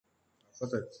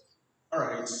Perfect. All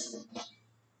right.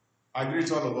 I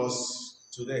greet all of us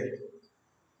today.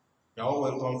 You're all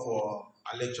welcome for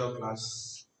a lecture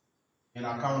class in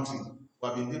accounting. We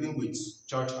have been dealing with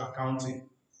church accounting.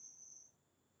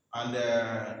 And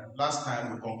last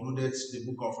time we concluded the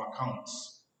book of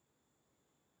accounts.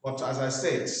 But as I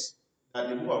said, that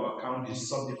the book of account is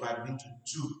subdivided into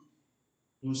two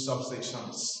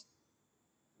subsections.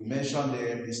 We mentioned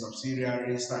the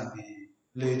subsidiaries and the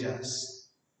ledgers.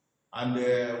 And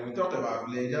we talked about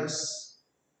ledgers.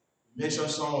 We mentioned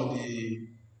some of the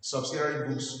subsidiary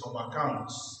books of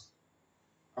accounts.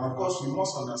 And of course, we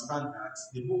must understand that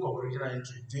the book of original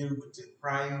entry deals with the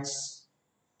primes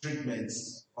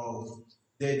treatments of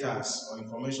data or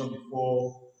information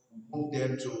before we move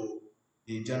them to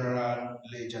the general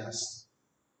ledgers.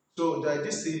 So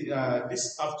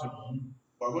this afternoon,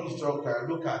 we're going to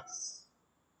look at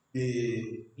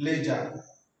the ledger.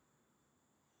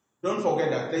 Don't forget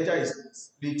that ledger is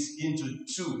split into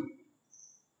two.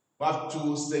 We have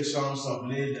two sections of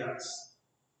ledgers.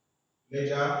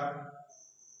 Ledger,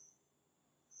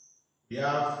 we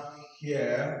have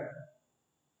here,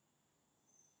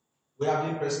 we have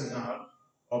impersonal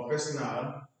or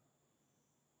personal,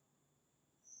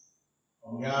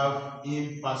 we have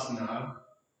impersonal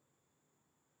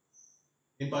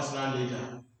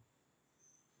ledger.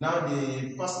 Now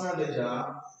the personal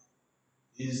ledger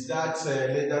is that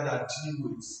ledger that deals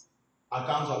with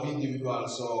accounts of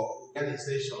individuals or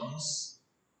organizations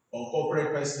or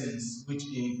corporate persons, which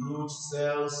includes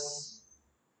sales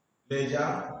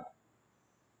ledger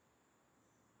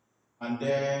and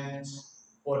then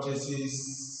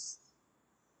purchases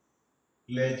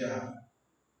ledger.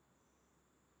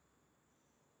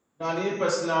 Now the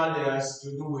impersonal has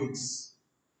to do with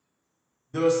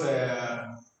those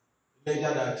ledger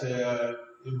that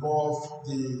involve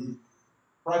the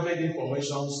private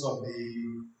information of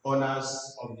the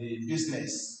owners of the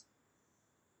business.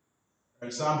 For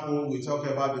example, we talk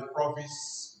about the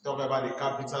profits, we talk about the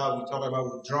capital, we talk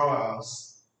about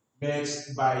withdrawals made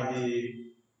by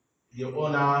the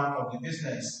owner of the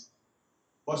business.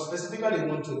 But specifically, we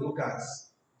want to look at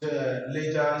the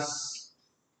ledgers.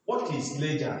 What is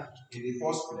ledger in the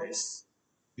first place?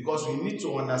 Because we need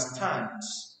to understand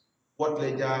what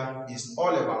ledger is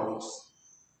all about.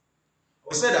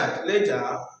 We say that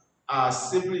ledger are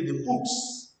simply the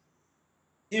books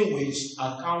in which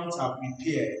accounts are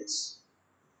prepared.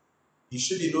 It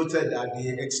should be noted that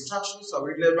the extractions of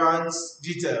relevant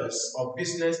details of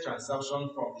business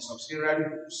transactions from the subsidiary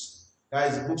books,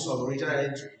 that is books of original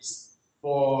entries,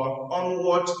 for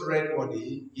onward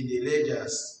recording in the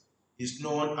ledgers is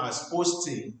known as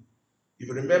posting. If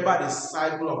you remember the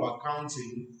cycle of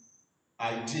accounting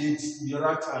I did the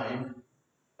other time,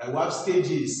 we have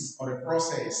stages or a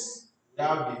process. We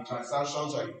have the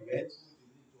transactions or events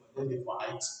you need to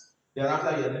identify. Then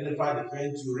after you identify the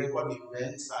event, you record the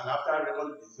events, and after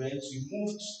recording the events, you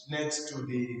move next to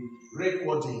the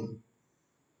recording,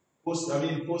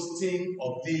 posting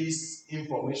of these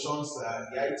informations,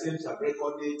 the items are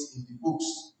recorded in the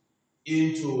books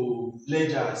into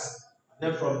ledgers.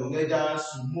 And then from the ledgers,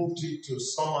 you moved it to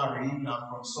summary, and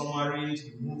from summary,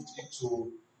 you moved it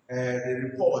to the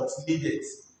report needed.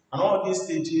 And all these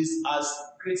stages has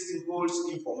critical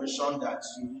information that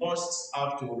you must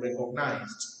have to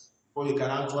recognize before you can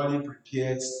actually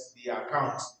prepare the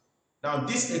account. Now,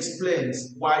 this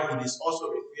explains why it is also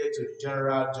referred to the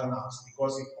general journals,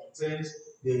 because it contains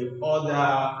the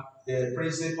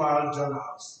principal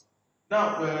journals.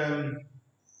 Now,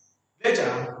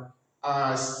 ledger,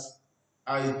 as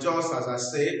I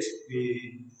said,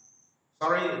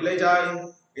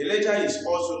 a ledger is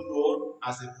also known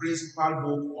as the principal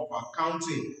book of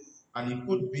accounting, and it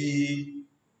could be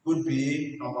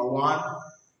number one,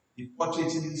 the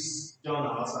purchases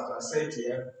journals, as I said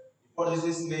here, the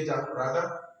purchases ledger rather,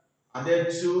 and then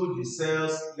two, the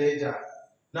sales ledger.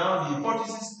 Now, the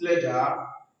purchases ledger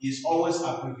is always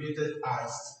abbreviated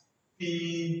as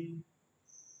PL,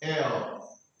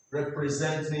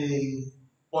 representing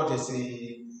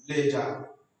purchasing ledger.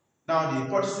 Now, the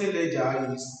purchasing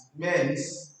ledger is meant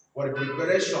for the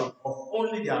preparation of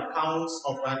only the accounts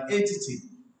of an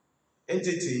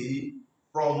entity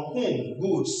from whom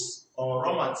goods or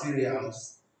raw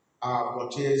materials are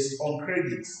purchased on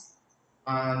credit.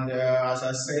 And as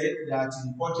I said, that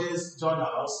the purchase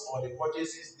journals or the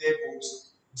purchases daybooks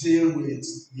deal with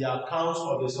the accounts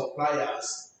of the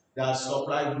suppliers that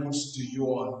supply goods to you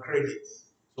on credit.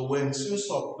 So when you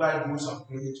supply goods on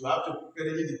credit, you have to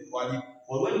prepare them individually.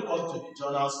 But when it comes to the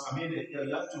journals,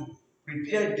 you have to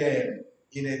prepare them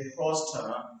in a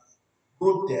cluster,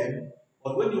 group them.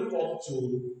 But when you come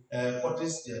to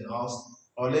purchase journals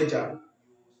or ledger,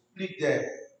 split them.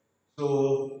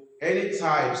 So any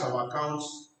types of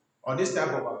accounts or this type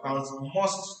of accounts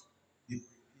must be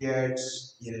prepared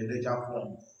in a ledger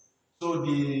form. So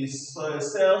the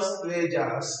sales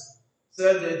ledgers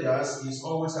is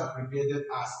always abbreviated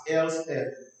as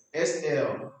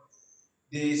SL.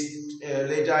 This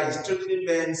ledger is strictly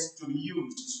meant to be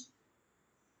used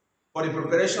for the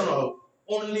preparation of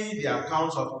only the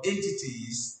accounts of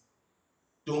entities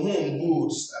to whom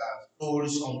goods are sold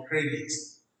on credit.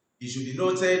 It should be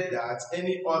noted that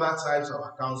any other types of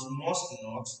accounts must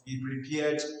not be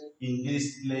prepared in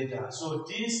this ledger. So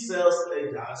this sales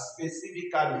ledger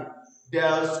specifically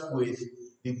deals with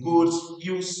the goods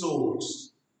you sold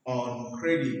on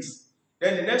credit.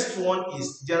 Then the next one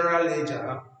is general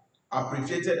ledger,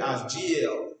 abbreviated as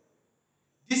GL.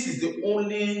 This is the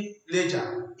only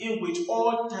ledger in which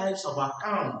all types of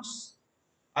accounts,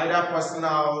 either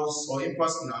personals or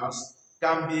impersonals,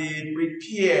 can be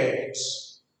prepared,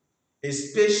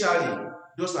 especially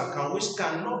those accounts which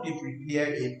cannot be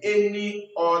prepared in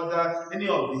any of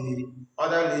the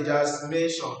other ledgers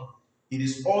mentioned. It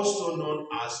is also known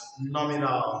as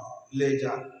nominal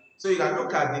ledger. So you can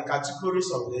look at the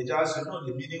categories of ledgers, you know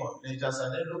the meaning of ledgers,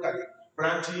 and then look at the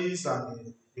branches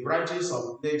and the branches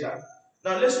of ledger.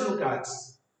 Now let's look at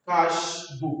cash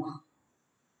book,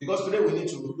 because today we need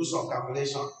to do some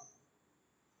calculation.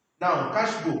 Now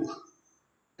cash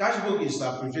book is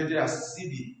abbreviated as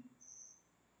CD.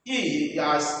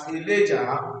 As a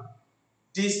ledger,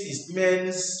 this is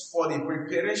meant for the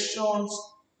preparations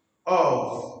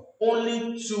of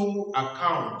only two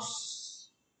accounts,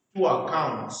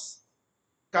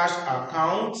 cash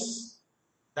accounts,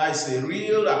 that is a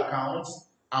real account,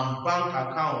 and bank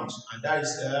account, and that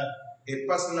is a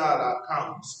personal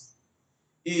account.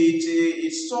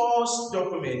 Its source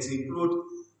documents include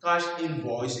cash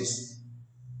invoices,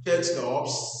 check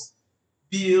stubs,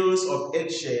 bills of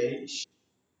exchange,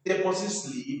 deposit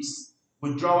slips,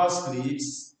 withdrawal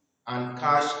slips, and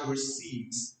cash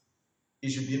receipts. It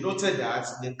should be noted that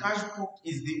the cash book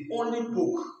is the only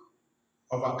book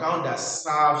of account that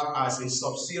serves as a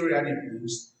subsidiary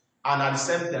books and at the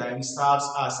same time serves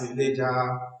as a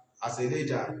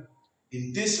ledger.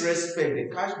 In this respect, the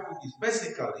cash book is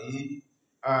basically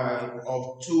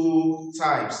of two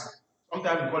types.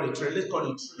 Sometimes we call it three. Let's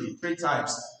call it three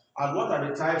types. And what are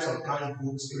the types of cash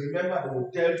books? You remember that we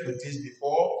dealt with this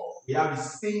before. We have a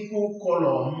single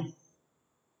column,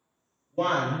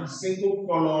 one single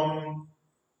column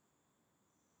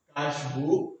cash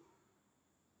book.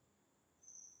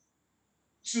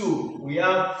 Two, we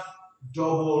have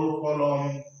double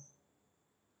column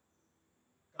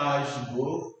cash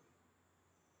book.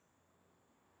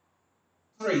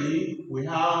 Three, we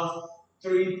have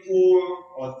triple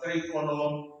or three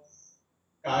column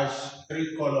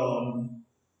three column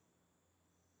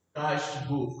cash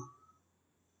book.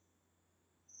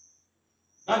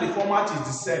 Now the format is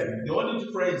the same. The only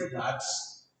difference is that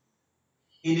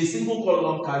in a single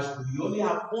column cash book, you only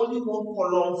have only one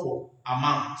column for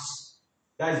amounts.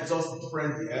 That is just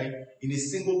different there. In a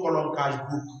single column cash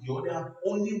book, you only have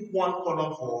only one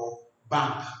column for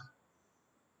bank.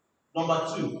 Number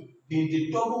two, in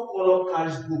the double column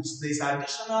cash books, there is an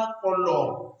additional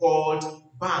column called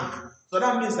bank. So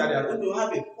that means that you are going to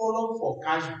have a column for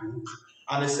cash book,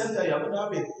 and at the same time you are going to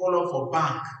have a column for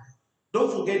bank.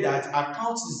 Don't forget that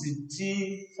accounts is in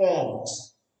T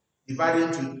forms,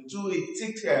 divided into two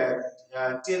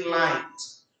thin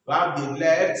lines. You have the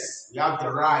left, you have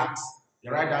the right. The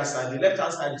right hand side, the left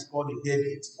hand side is called the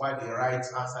debit, while the right hand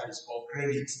side is called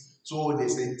credit. So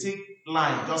there's a thick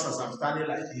line, just as I'm standing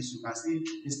like this, you can see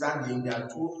me standing. There are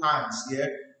two hands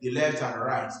here, the left and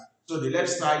right. So the left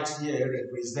side here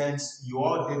represents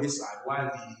your debit side,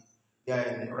 while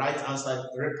the right hand side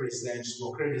represents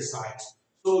your credit side.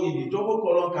 So in the double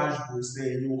column cash books,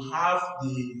 you have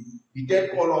the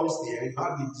dead columns there, you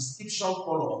have the description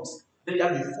columns, then you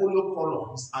have the folio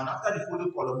columns, and after the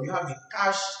folio column, you have the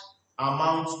cash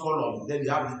amount column, then you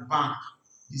have the bank.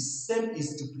 The same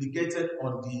is duplicated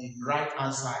on the right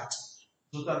hand side.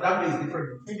 So that makes the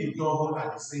difference between the double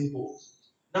and the single.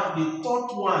 Now the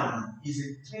third one is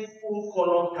a triple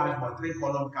column cash or three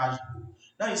column cash book.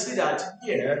 Now you see that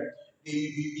here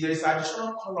there is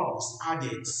additional columns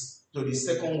added to the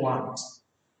second one.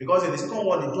 Because in the second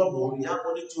one, the double, you have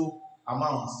only two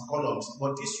amounts, columns.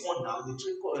 But this one now,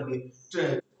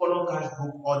 the column cash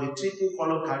book or the triple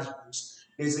column cash books,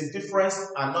 there is a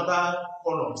difference, another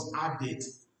columns added.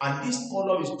 And this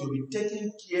column is to be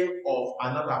taken care of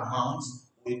another amount.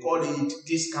 We call it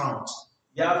discount.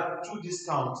 You have two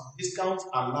discounts, discount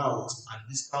allowed and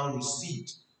discount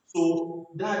received. So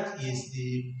that is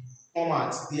the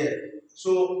format there.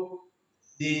 So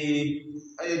the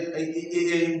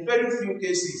in very few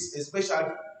cases,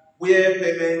 especially where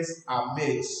payments are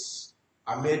made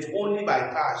only by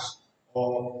cash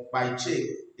or by check,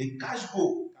 the cash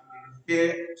book can be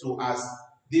referred to as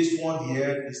this one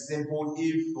here is simple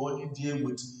if you only deal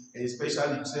with,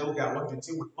 especially you say, okay, I want to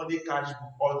deal with only cash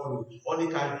book all through,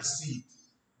 only cash receipt.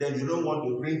 Then you don't want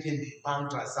to bring in the bank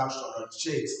transaction or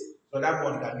checks. So that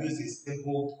one can use a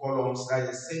simple columns, that is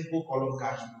a simple column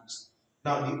cash books.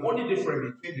 Now the only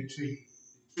difference between the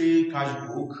three cash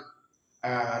book,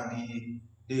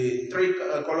 the three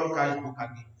column cash book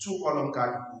and the two column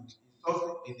cash book is just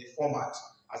in the format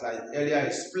as I earlier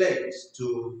explained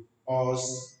to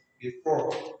us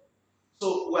before.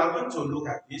 So we are going to look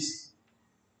at this.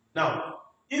 Now,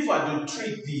 if I do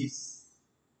treat this,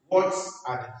 what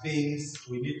are the things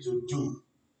we need to do?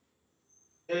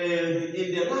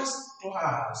 In the last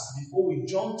class, before we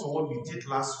jump to what we did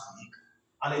last week,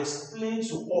 and explain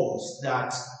to us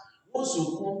that once you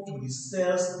come to the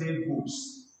sales day books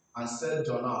and sell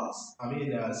journals,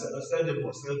 sell day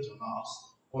for sale journals,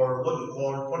 or what you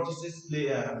call purchases day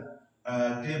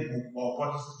book or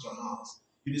purchases journals,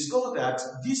 you discover that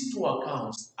these two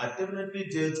accounts are definitely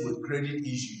dealt with credit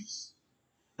issues.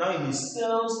 Now, in the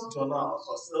sales journals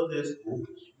or sales desk book,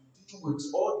 you deal with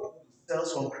all the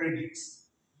sales on credits.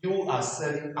 You are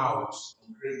selling out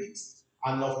on credits.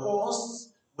 And of course,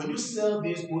 when you sell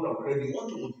this good on credit, you want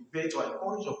to motivate or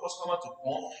encourage your customer to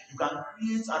come, you can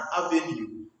create an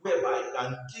avenue whereby you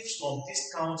can give some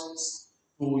discounts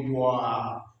to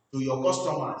your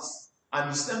customers. And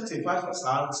the same thing, vice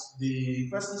versa, the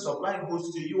person supplying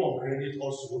goods to you on credit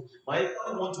also might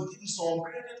want to give you some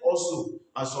credit also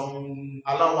and some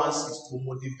allowances to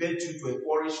motivate you, to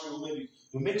encourage you, maybe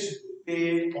to make you to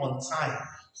pay on time.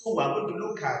 So we're going to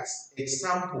look at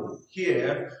example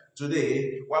here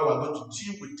today while we're going to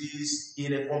deal with this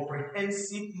in a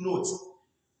comprehensive note.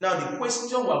 Now the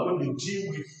question we're going to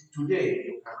deal with today,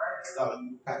 you can write down, you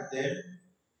look at them.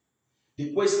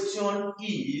 The question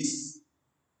is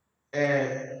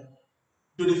do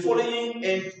the following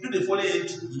entry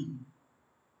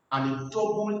and a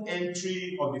double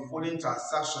entry of the following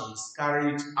transactions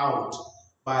carried out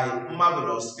by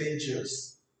marvelous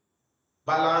ventures.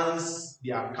 Balance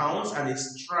the accounts and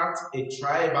extract a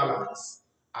trial balance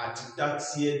at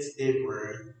 30th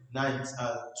April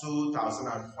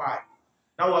 2005.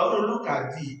 Now we're going to look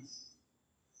at this.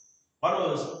 We're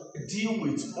going to deal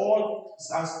with all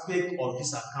aspects of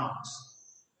this account.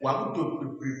 We're going to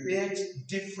prepare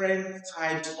different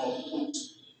types of books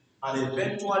and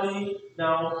eventually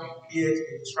now create a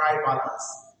trial balance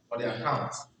for the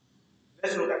account.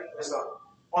 Let's look at the first one.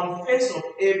 On 1st of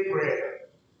April,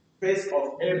 1st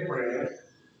of April,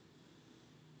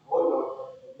 hold on,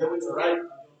 you're able to write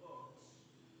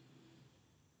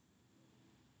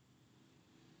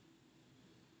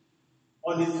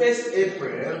on the 1st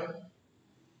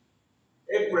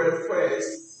April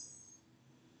 1st,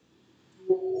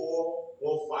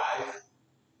 2005,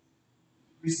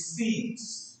 received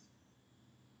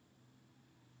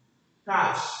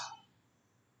cash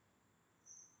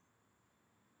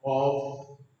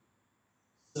of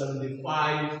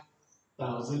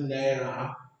 75,000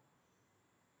 naira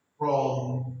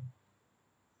from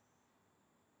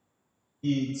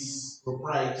its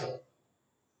proprietor.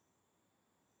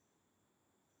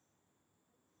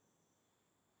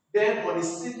 Then on the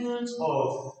 2nd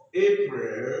of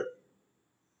April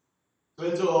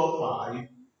 2005,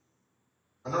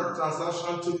 another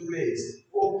transaction took place.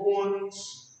 Opened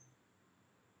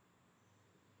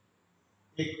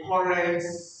a current,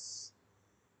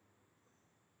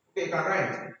 okay,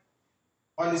 correct.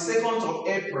 On the 2nd of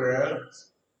April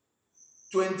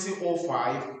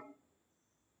 2005,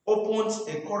 opened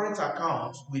a current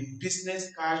account with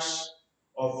business cash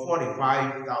of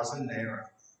 45,000 naira.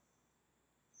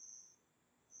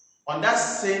 On that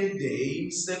same day,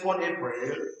 2nd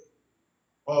April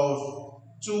of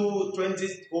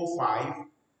 2005,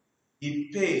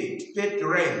 he paid the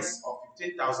rent of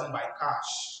 15,000 by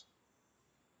cash.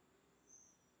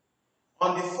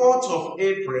 On the 4th of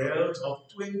April of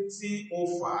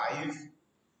 2005,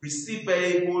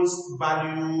 receivables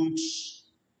valued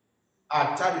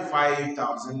at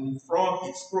 35,000 from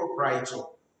its proprietor.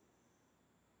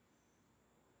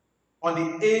 On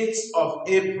the 8th of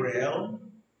April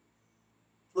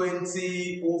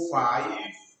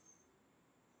 2005,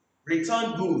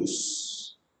 returned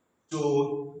goods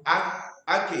to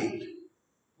Arcade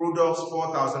Products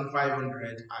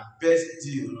 4,500 and Best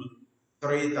Deal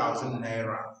 3,000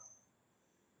 naira.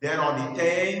 Then on the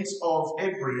 10th of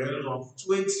April of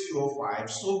 2005,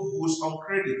 sold goods on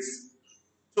credits.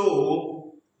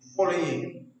 So the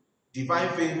following: Divine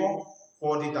Favor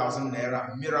 40,000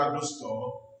 naira. Miracle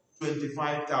Store,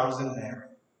 25,000 naira.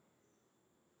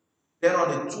 Then on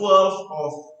the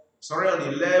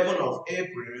 11th of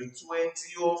April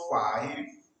 2005,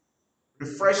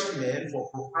 refreshment for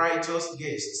proprietors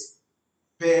guests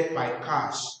paid by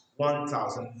cash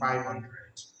 1,500.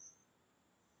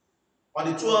 On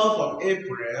the 12th of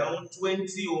April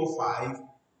 2005,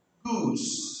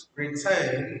 goods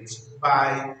returned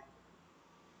by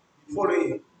the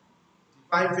following: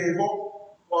 Divine Favor,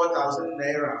 4,000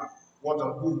 naira worth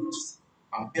of goods,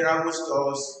 and Miracle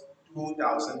Stores,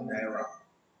 2,000 naira.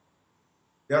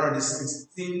 Then on the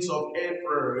 16th of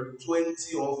April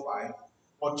 2005,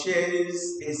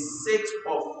 purchased a set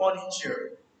of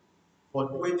furniture for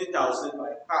 20,000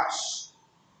 by cash.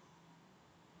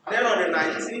 And then on the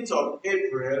 19th of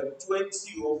April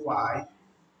 2005,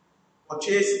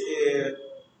 purchased a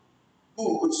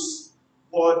goods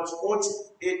worth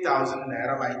 48,000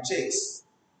 naira by checks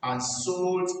and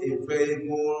sold a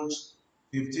valuable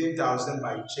 15,000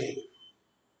 by check.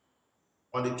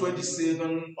 On the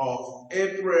 22nd of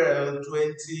April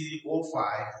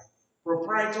 2005,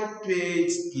 proprietor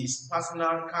paid his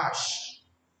personal cash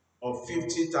of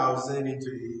 50,000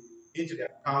 into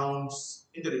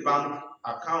the bank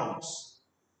accounts.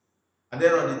 And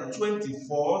then on the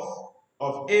 24th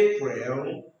of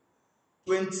April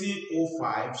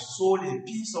 2005, sold a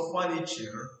piece of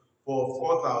furniture for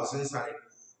 4,000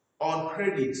 on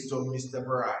credit to Mr.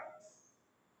 Bright.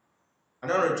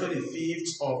 And on the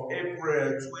 25th of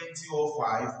April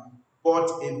 2005, bought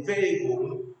a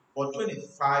vehicle for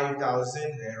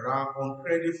 25,000 naira on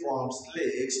credit from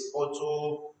Slates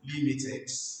Auto Limited.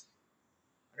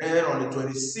 Then on the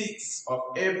 26th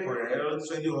of April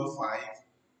 2005,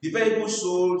 the vehicle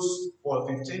sold for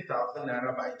 15,000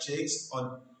 naira by checks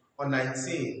on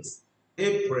 19th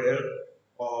April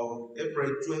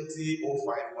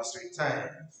 2005 was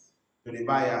returned to the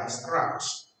buyer scratch,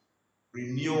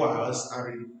 renewals,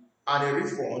 and a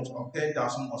refund of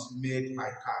 10,000 was made by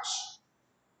cash.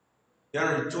 Then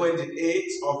on the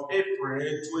 28th of April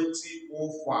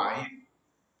 2005,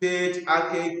 paid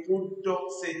Ake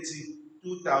Product Safety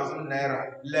 2,000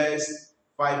 naira less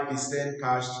 5%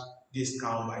 cash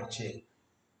discount by check.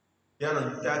 Then on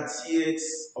the 30th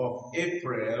of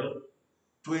April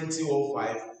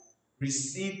 2005,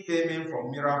 received payment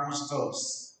from Miracle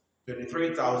Stores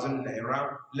 23,000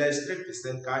 naira less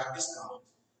 3% cash discount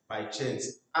by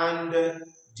checks, and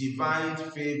Divine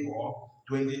Favor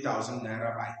 20,000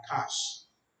 naira by cash.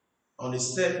 On the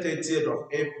same 30th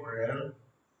of April,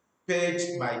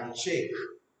 paid by check,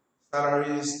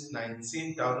 salaries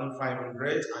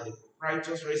 19,500 and the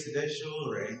proprietor's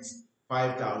residential rent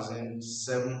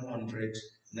 5,700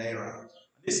 naira.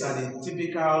 These are the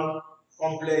typical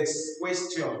complex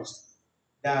questions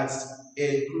that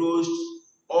enclosed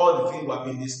all the things we have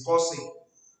been discussing.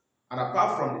 And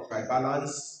apart from the trial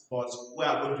balance, but we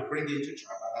are going to bring it to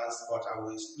trial balance, but I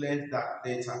will explain that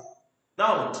later.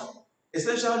 Now,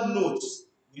 essential notes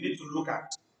we need to look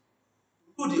at.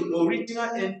 Do the original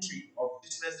entry of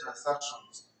business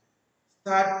transactions.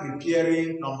 Start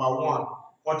preparing number one,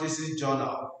 courtesy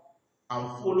journal, and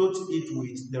follow it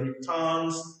with the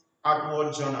returns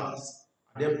outward journals,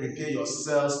 and then prepare your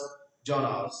sales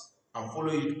journals, and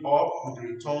follow it up with the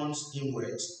returns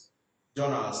inward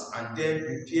journals, and then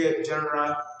prepare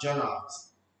general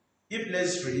journals, if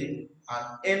necessary, and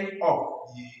end up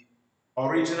the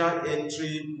original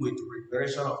entry with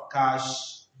preparation of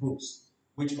cash books,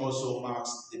 which also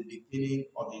marks the beginning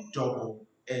of the double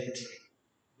entry.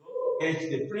 Don't forget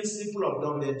the principle of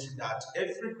double entry, that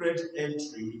every credit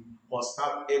entry must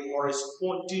have a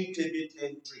corresponding debit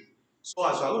entry. So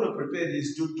as you are going to prepare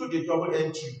this, to do the double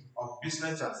entry of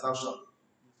business transaction,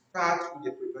 start with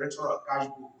the preparation of cash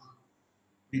book.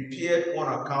 Prepare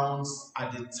one account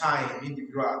at a time,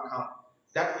 individual account.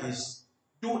 That is,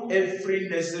 do every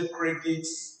necessary credit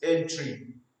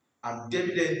entry and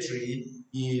debit entry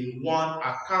in one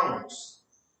account,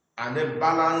 and then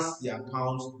balance the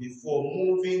accounts before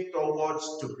moving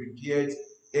towards to prepare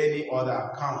any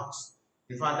other accounts.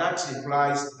 In fact, that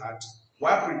implies that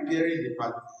while preparing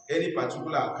any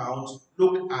particular account,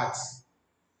 at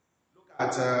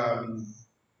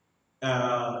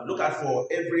look at for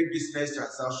every business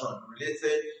transaction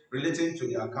relating to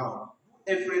the account.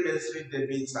 Every necessary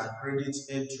debits and credits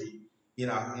entry in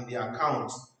the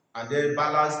account, and then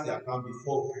balance the account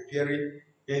before preparing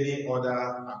any other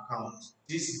account.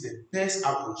 This is the best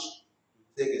approach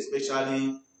to take,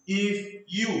 especially if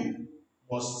you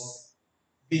must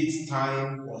beat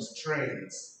time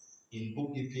constraints in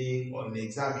bookkeeping or in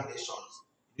examinations.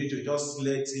 You need to just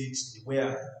select it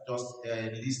where just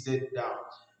listed down.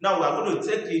 Now we are going to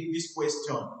take this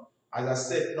question as I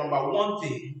said, number one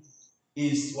thing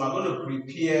is we are going to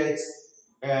prepare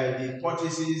the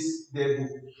purchases book.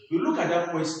 You look at that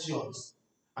questions,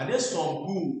 and there's some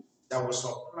goods that was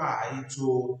supplied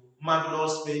to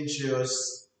Marvelous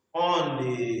Ventures on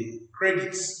the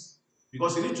credits,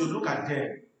 because you need to look at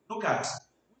them. Look at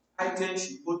items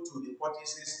should go to the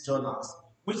purchases journals,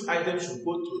 which items should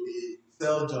go to the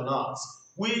sale journals,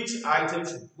 which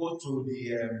items should go to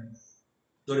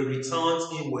the returns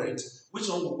inward, which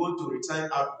one will go to return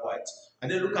outward,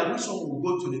 and then look at which one will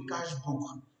go to the cash book.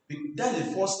 That's the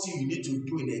first thing you need to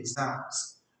do in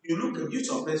exams. You look at use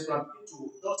of extra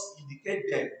to just indicate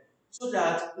them, so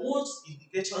that once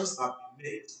indications have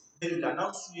been made, then you can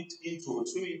now swim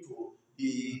into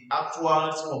the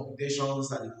actual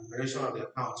computations and the preparation of the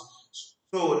account.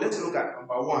 So let's look at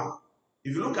number one.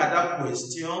 If you look at that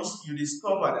questions, you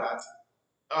discover that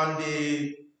on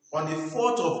the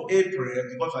 4th of April,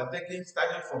 because we're taking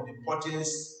starting from the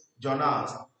purchase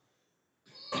journals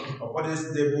or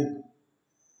purchase day book,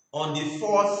 on the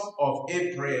 4th of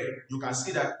April, you can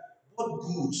see that what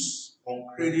goods on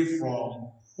credit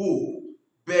from who?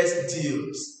 Best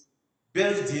deals.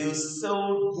 Best deals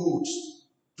sold goods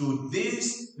to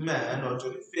this man or to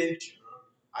the venture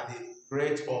at the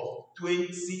rate of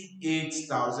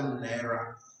 28,000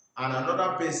 naira. And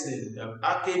another person,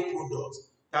 arcade products,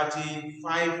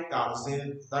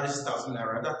 36,000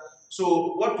 naira.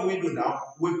 So what do we do now?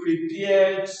 We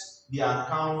prepared the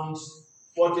accounts,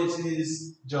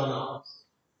 purchases, journals.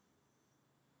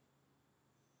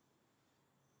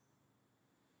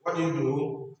 What do you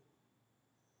do?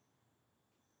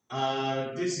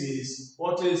 This is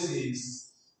purchases.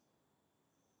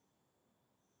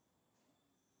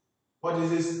 What is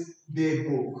this day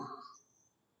book?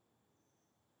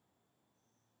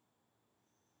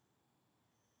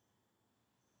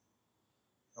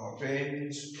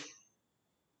 Okay.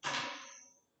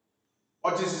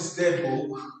 What is this day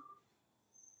book?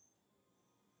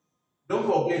 Don't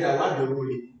forget that what the rule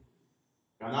is.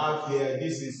 And now here,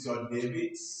 this is your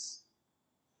debits,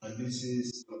 and this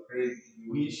is your credit.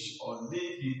 You wish or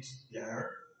leave it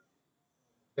here.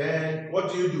 Then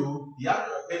what do? You have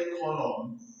your debt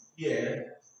column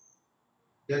here,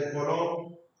 debt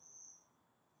column,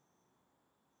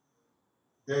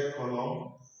 debt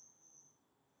column.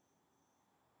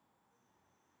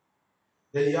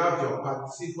 Then you have your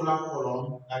particular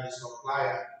column, that is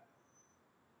supplier,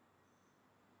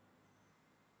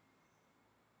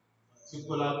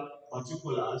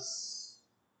 particulars.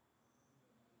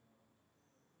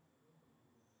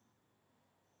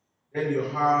 Then you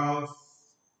have,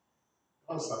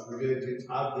 once abbreviated,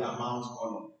 have the amount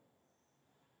column.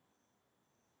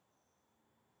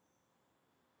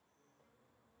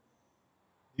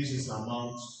 This is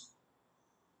amount.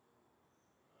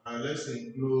 And let's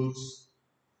include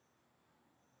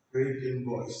credit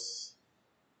invoice.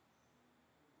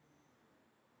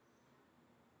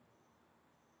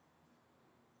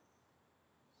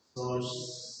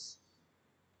 Source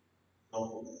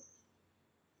document.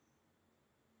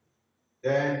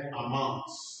 Then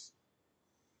amounts.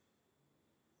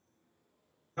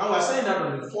 Now we're saying that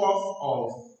on the 4th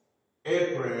of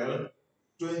April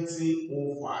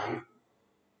 2005,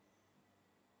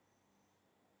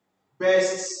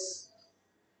 best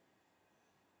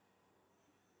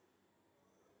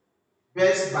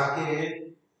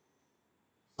backend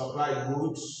supply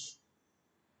goods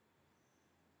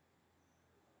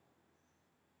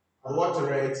at what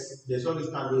rate? There's no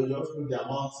discount, we just put the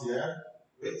amount here,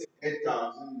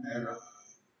 8,000 naira.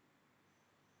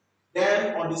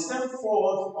 Then on the same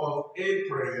 4th of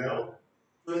April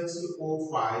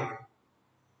 2005,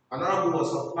 another good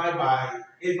was supplied by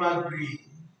Evergreen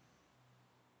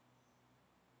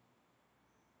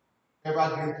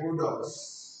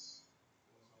Products.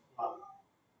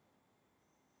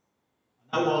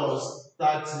 That was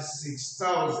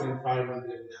 36,500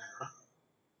 naira.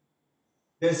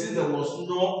 Then since there was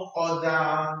no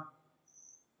other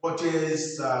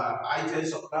purchase items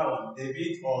supplied on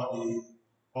debit or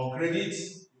on credit,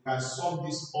 you can sum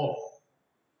this up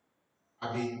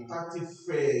at the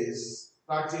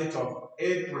 30th of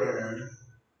April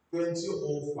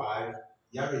 2005.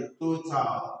 You have a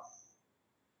total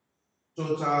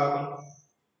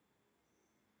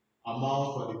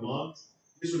amount for the month.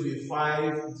 This will be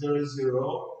 500,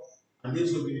 and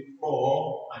this will be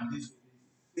 4, and this will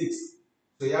be 6.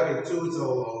 So you have a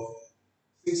total of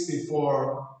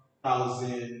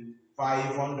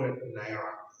 64,500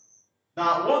 naira. Now,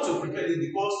 I want to prepare it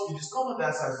because you discover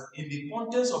that as in the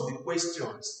context of the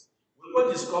questions, we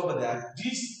will discover that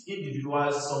these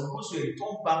individuals, some goods were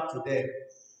returned back to them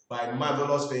by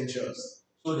Marvelous Ventures.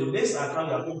 So the next account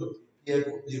you are going to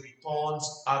prepare will be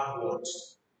returns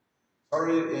outwards.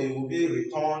 Sorry, it will be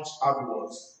returns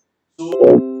outwards. So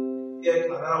here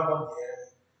another one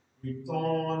here,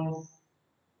 return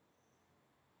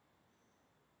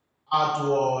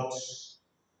outward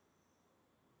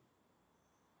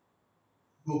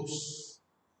groups.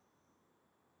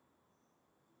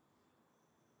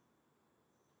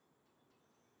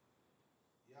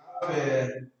 You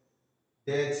have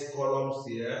debt columns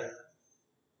here.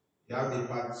 You have the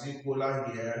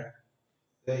particular here.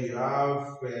 Then you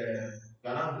have can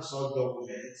have the source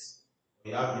documents.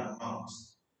 You have the amount.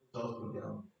 Just put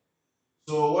down.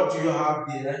 So what do you have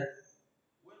here?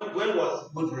 When was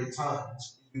good returned?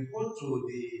 If you go to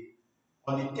the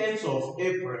on the 10th of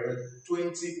April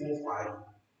 2005,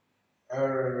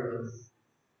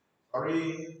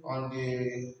 sorry, on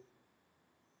the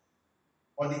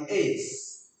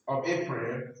 8th of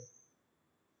April,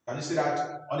 can you see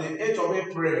that? On the 8th of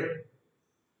April,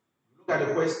 look at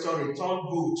the question, return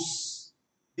goods.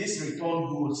 This return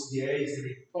goods here is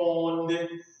returned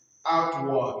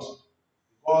outward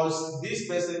because this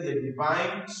person they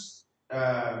divined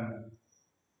um,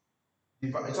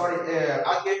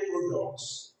 agate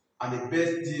products and the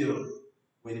best deal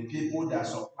with the people that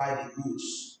supply the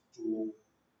goods to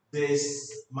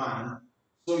this man.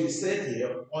 So he said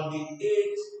here on the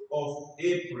 8th of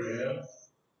April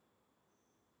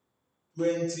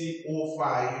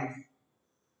 2005,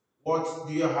 what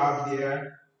do you have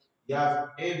here? You have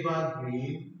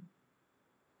evergreen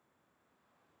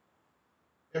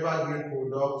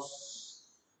products.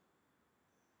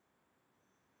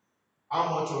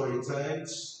 How much were returned?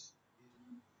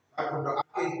 That product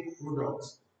is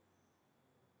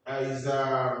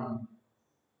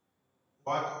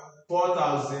what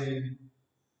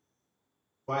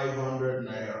 4,500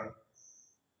 naira.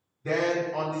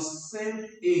 Then on the same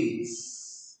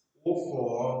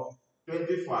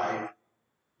 8/04/25,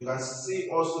 you can see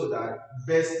also that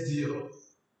best deal,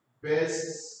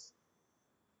 best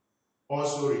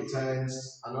also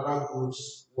returns another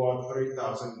goods worth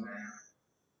 3,000 naira.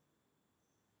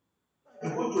 If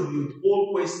you go to the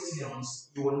old questions,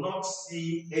 you will not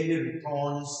see any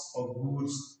returns of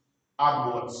goods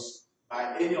upwards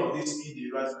by any of these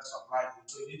individuals that supply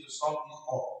goods. So you need to sum it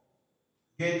up.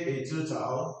 Get a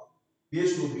total.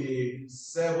 This will be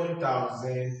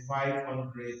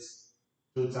 7,500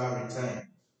 total return.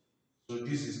 So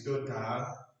this is total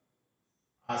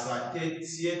as at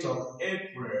 30th of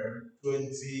April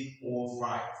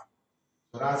 2005.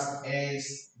 So that's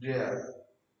ends there.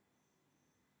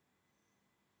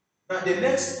 Now the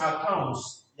next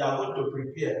accounts you are going to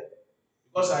prepare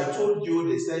because I told you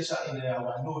the essential in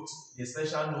our note, the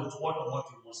essential note, what you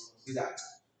must consider.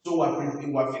 So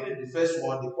we are filling the first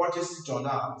one, the purchase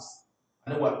journals,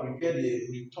 and then we are preparing the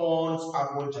returns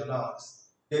outward journals.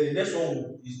 Then the next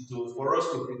one is for us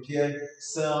to prepare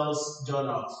sales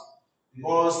journals.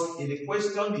 Because in the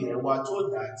question here, we are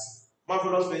told that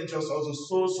Marvelous Ventures also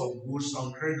sold some goods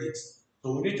on credit.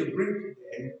 So we need to bring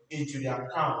them into the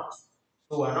account.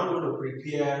 So we're now going to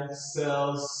prepare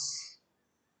sales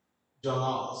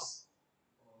journals,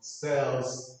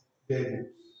 sales table.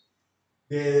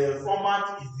 The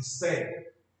format is the same.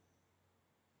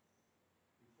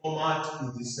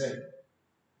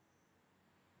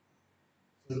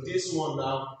 So this one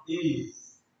now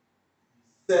is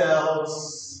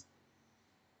sales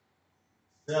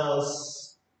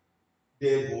sales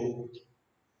table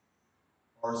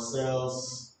or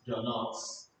sales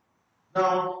journals.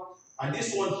 Now, and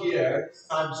this one here is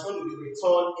going to be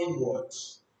returned inward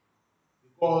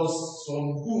because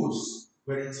some goods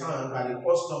were returned by the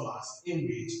customers in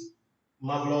which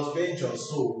Marvelous Ventures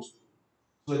sold.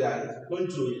 So they are going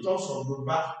to return some goods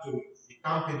back to the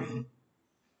company.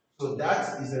 So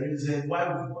that is the reason why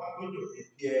we are going to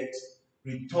prepare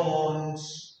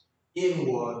returns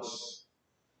inward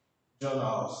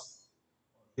journals,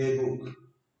 day book.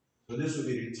 So this will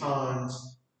be returned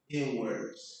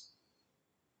inwards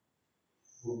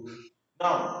book.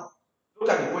 Now, look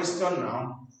at the question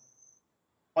now.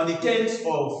 On the 10th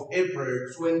of April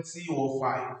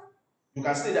 2005, you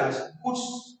can see that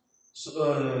goods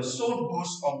sold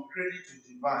goods on credit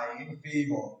to divine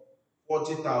favor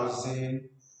 40,000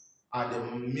 and the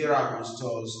miracle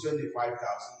stores 25,000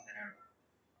 naira.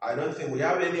 I don't think we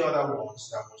have any other ones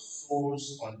that were sold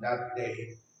on that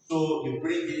day. So you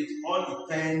bring it on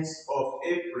the 10th of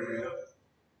April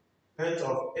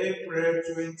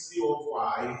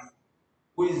 2005.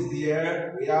 Who is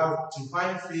there? We have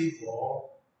divine favor.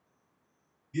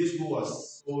 This book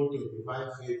was sold to divine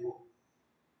favor.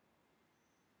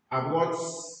 At what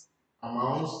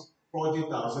amount?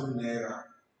 40,000 naira.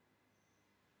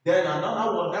 Then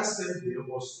another one that same day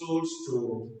was sold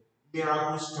to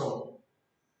Miracle Store.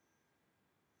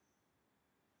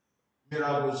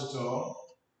 Miracle Store.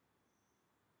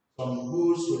 Some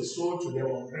goods were sold to them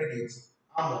on credit.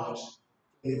 How much?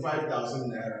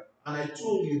 25,000 naira. And I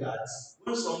told you that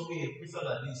when something a picture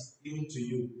like this given to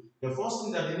you, the first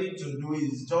thing that you need to do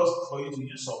is just for you to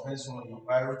use some pencil on your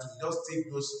Bible to just take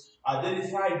those,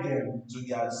 identify them to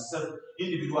their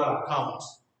individual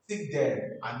accounts, take them,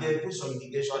 and then put some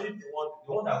indication. If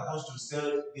the one that goes to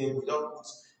sell, they will just put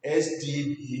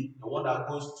SDB, the one that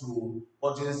goes to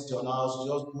purchase journals,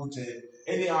 just put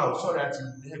anyhow so that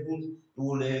you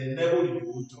will enable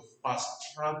you to fast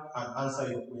track and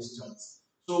answer your questions.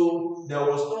 So there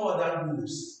was no other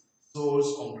rules sold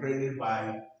on credit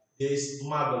by this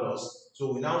marvelous.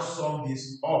 So we now sum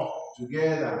this up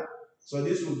together. So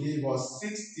this will give us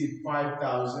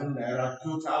 65,000 naira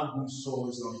total goods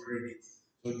sold on credit.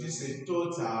 So this is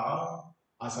total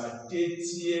as at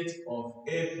 30th of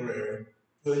April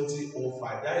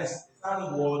 2005. That is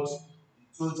exactly what the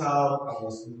total that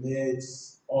was made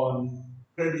on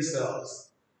credit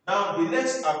sales. Now the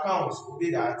next account will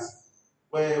be that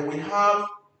where we have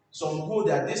some good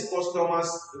that these customers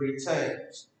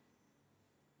returned,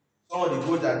 some of the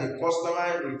good that the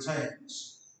customer returned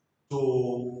to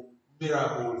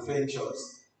Miracle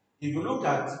Ventures. If you look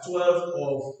at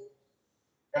 12th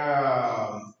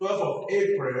of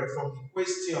April from the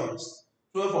questions,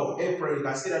 12th of April, you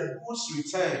can see that goods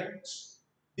returned.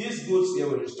 These goods here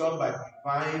were restored by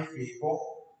divine favor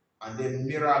and then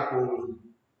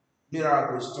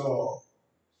miracle store.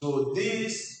 So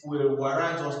this will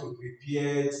warrant us to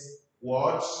prepare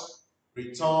what?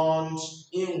 Returned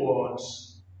inward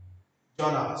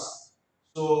journals.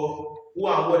 So who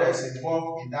and what is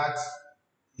involved in that?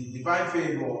 The divine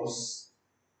favors,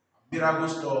 miracle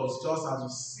stores, just as you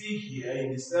see here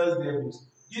in the sales levels.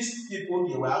 These people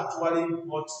they were actually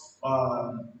what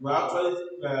were actually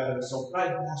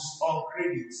supplied goods on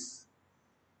credits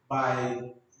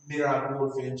by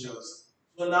Miracle Ventures.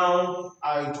 So now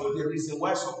I told the reason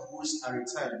why some goods are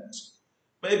returned.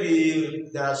 Maybe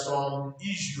there are some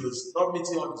issues not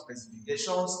meeting all the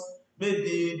specifications.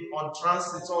 Maybe on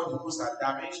transit, some of the goods are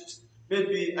damaged.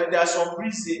 Maybe there are some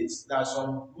reasons that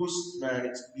some goods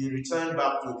might be returned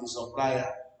back to the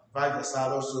supplier, vice versa,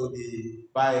 also the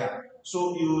buyer.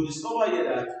 So you discover here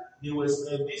that there was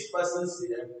this person's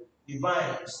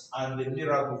divines and the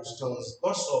miracle stores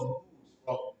got some goods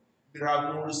from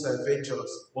miraculous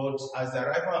ventures, but as the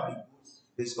arrival of the goods,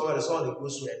 they discovered that some of the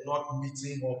goods were not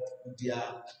meeting up with their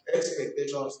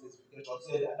expectations, specifications,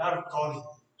 so they are now returning.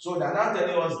 So they are now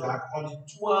telling us that on the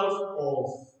 12th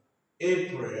of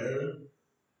April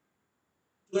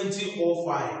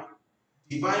 2005,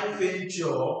 Divine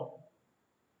Venture,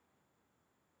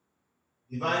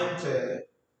 Divine,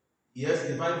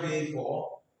 Divine Venture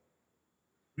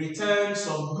returned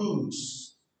some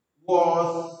goods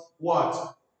worth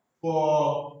what?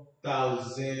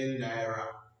 4,000 naira.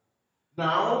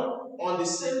 Now, on the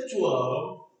same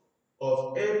 12th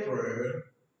of April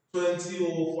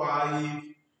 2005,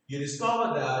 you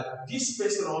discover that this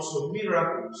person also,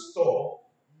 Miracle Store,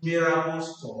 returned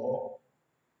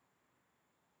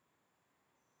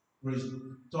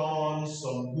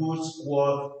some goods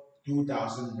worth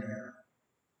 2,000 naira.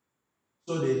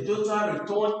 So the total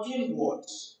return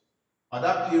inwards at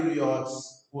that period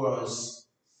was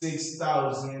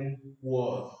 6,000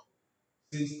 worth,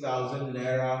 6,000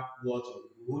 naira worth of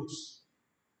goods.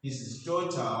 This is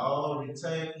total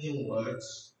return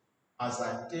inwards as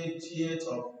at 30th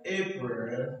of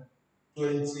April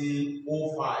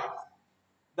 2005.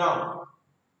 Now,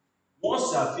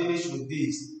 once you are finished with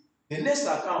this, the next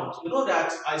account, you know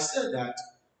that I said that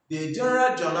the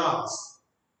general journals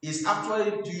is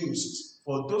actually used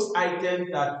for those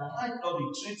items that might not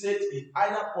be treated in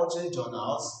either purchase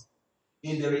journals,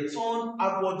 in the return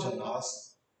outward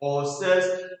journals, or sales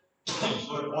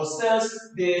or sales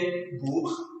day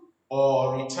book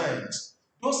or returns.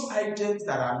 Those items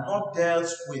that are not dealt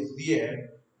with there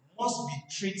must be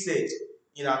treated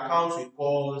in accounts we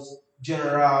call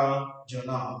general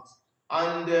journals.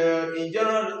 And in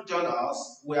general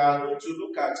journals, we are going to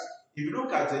look at, if you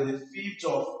look at the 5th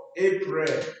of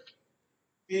April,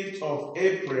 5th of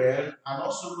April, and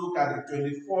also look at the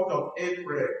 24th of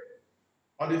April.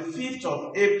 On the 5th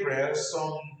of April,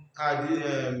 some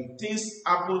things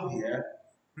happened here.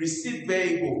 Received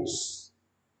vehicles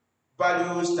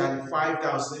values than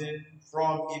 5,000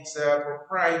 from its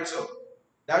proprietor.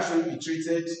 That should be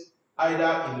treated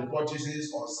either in the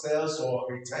purchases or sales or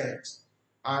returns.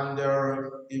 And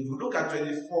if you look at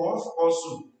 24th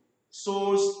also,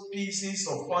 sold pieces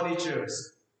of furniture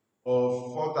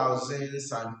of 4,000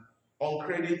 and on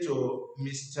credit to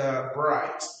Mr.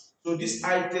 Bright. So these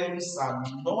items are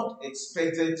not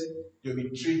expected to be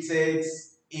treated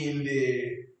in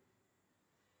the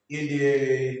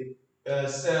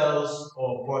sales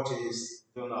or purchase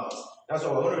journals. That's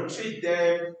why we're going to treat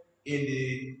them in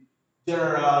the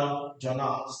general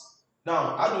journals.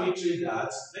 Now, how do we treat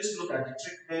that? Let's look at the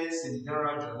treatments in the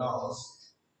general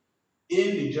journals.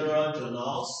 In the general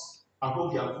journals, I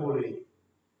hope you are following.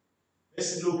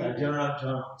 Let's look at general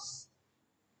journals.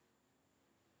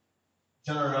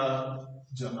 General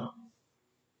journal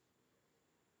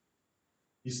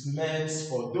is meant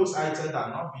for those items that are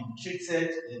not being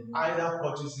treated in either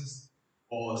purchases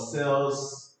or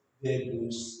sales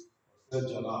tables or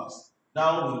sales journals.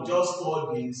 Now we just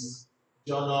call these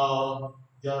general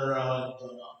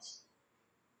journals.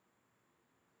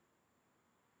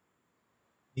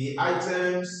 The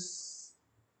items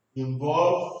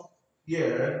involved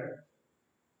here,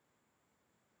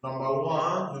 number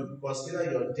one, you consider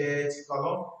your debt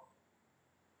column.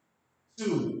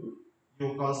 Two,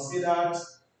 you consider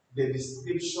the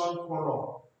description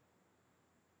column.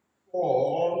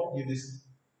 Four, you also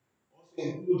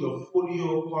include your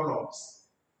folio columns.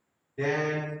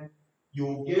 Then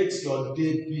you get your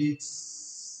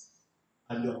debits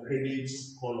and your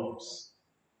credits columns.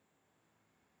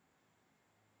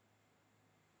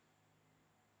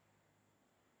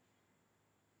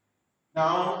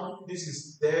 Now, this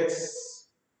is debts.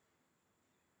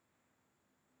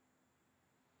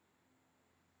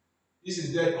 This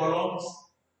is debt columns.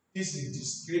 This is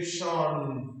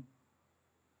description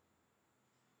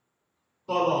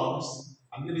columns.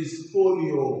 And then this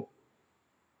folio.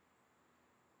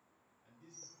 And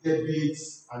this is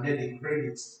debits and then the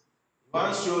credits.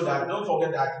 One show that don't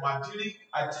forget that we're dealing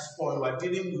at this point, we're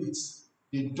dealing with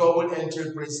the double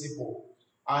entry principle.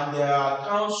 And the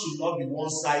account should not be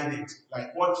one-sided,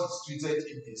 like what is treated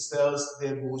in the sales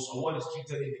tables or what is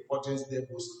treated in the purchase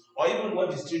tables, or even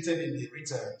what is treated in the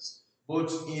returns,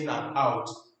 both in and out.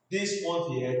 This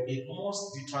one here, the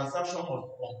transaction must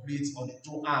complete on the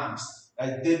two arms,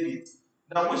 like debit.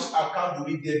 Now, which account do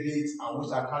we debit and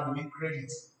which account do we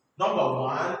credit? Number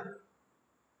one,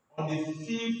 on the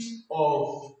 5th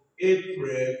of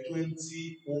April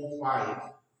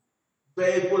 2005,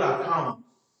 vehicle account.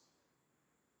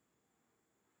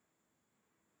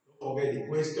 Don't forget the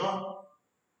question.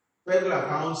 Vehicle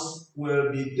accounts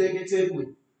will be debited with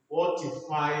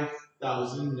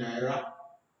 45,000 naira,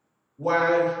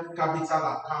 while capital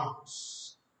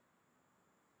accounts,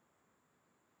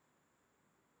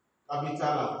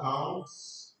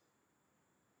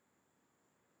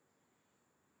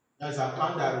 that's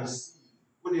account that is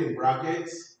put in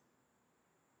brackets,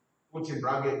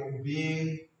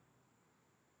 being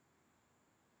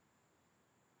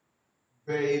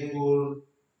vehicle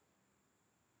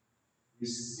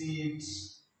received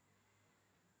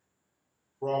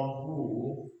from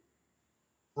who?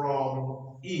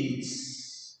 From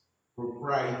its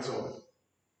proprietor.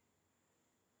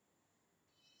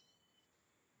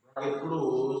 Bracket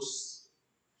close.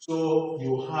 So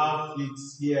you have it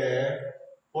here,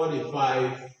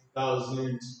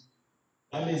 45,000.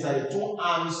 That means that the two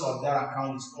arms of that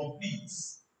account is complete.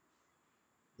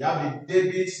 You have the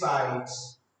debit side,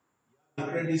 the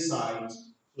credit side,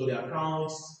 so the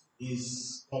account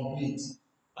is complete.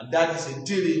 And that is in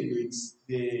dealing with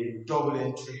the double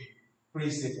entry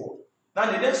principle.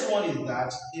 Now the next one is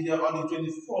that on the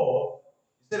 24th,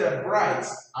 instead of bright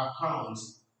account,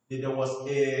 there was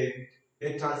a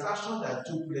transaction that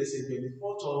took place on the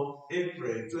 24th of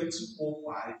April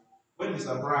 2005 when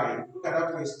Mr. Bright, look at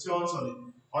that question on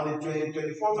the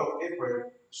 24th of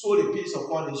April, sold a piece of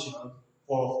furniture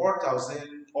for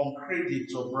 4,000 on credit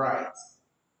to Bright.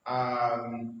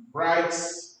 Bright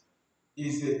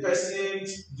is the person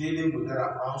dealing with that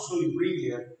account. So you bring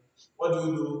here, what do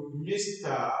you do?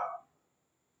 Mr.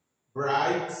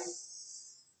 Bright,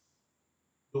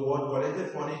 the one collected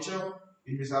furniture,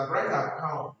 in Mr. Bright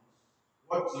account,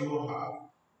 what do you have?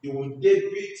 You will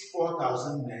debit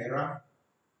 4,000 naira,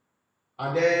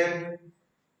 and then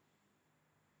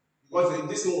because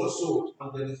this one was sold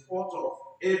on the 4th of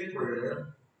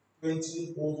April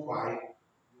 2005,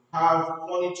 you have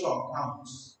furniture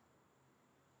accounts.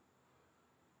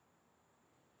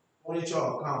 Furniture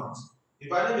account.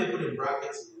 If I let me put in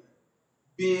brackets here,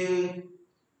 being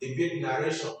a big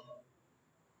narration,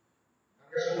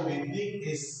 will be being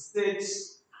a state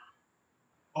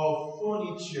of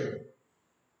furniture.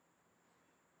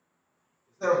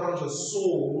 Instead of furniture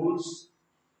sold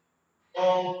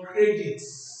on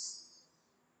credits.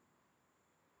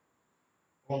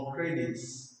 On credits.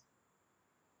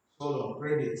 Sold on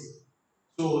credits.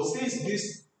 So since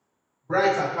this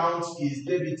bright account is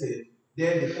debited,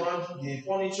 then the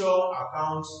furniture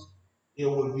account it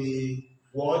will be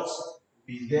what?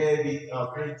 Be debit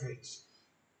credited.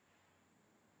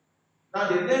 Now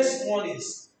the next one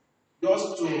is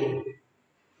just to,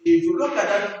 if you look at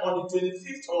that on the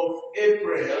 25th of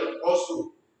April also,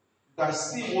 you can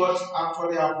see what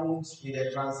actually happens in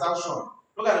the transaction.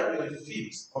 Look at the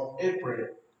 25th of April.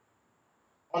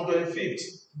 On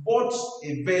 25th, bought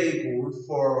a vehicle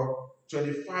for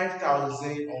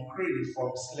 25,000 on credit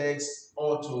from Slex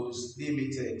Autos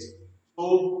Limited.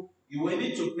 So you will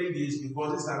need to pay this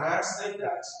because it's an asset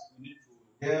that you need to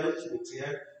deal with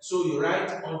here. So you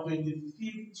write on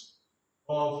 25th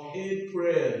of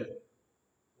April.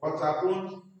 What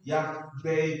happened? You have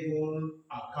vehicle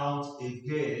account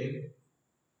again.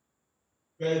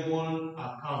 Vehicle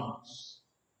account.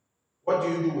 What do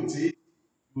you do with it?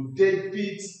 You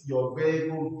debit your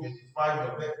vehicle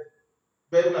 25, your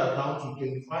vehicle account to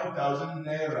 25,000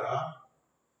 naira,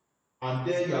 and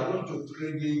then you are going to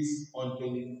credit on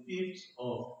 25th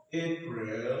of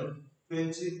April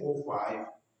 2005.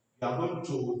 You are going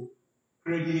to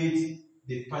credit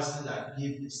the person that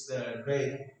gave this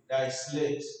vehicle, that is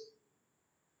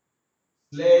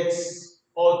Slex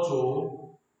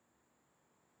Auto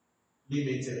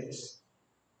Limited.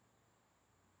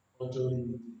 Auto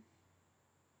Limited.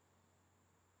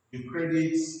 You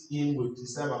credit him with the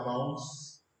same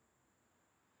amounts.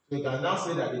 So you can now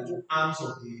say that the two arms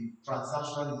of the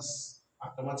transaction is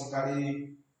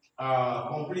automatically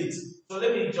complete. So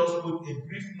let me just put a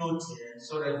brief note here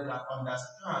so that you can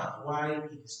understand why it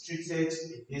is treated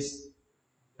in this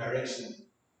direction.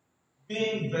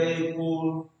 Being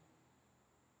vehicle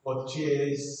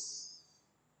purchase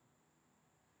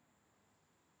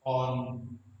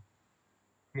on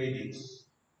credit.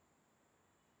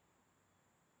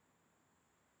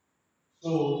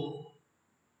 So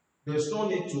there's no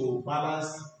need to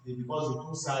balance because the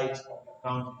two sides of the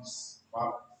account is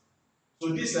balanced. So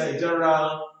these are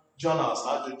general journals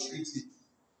how to treat it.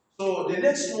 So the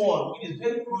next one, which is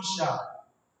very crucial,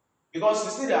 because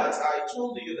you see that I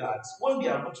told you that when we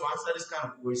are going to answer this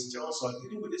kind of questions or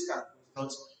dealing with this kind of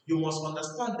questions, you must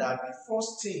understand that the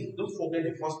first thing, don't forget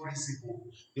the first principle.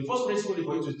 The first principle is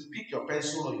for you to pick your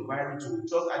pencil or your Bible to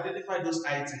just identify those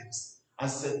items and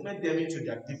segment them into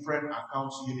their different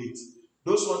account units.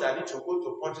 Those ones that need to go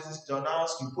to purchases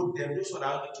journals, you put them. Those ones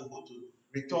that need to go to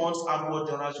returns annual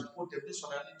journals, you put them. This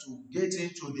one that need to get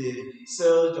into the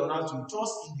sales journals, you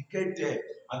just indicate them.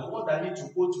 And the one that need to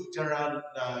go to general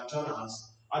journals.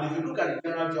 And if you look at the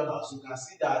general journals, you can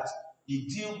see that it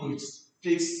deals with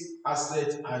fixed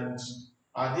assets and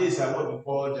these are what we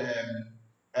call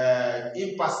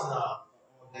impersonal.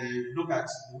 Look at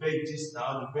the way it is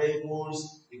now, the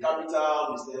vehicles, the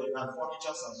capital, and furniture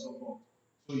and so on.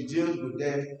 So you deal with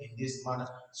them in this manner.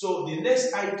 So the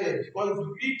next item, because if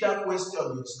you read that question,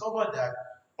 you discover that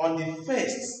on the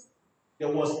first, there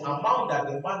was amount that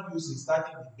the man used in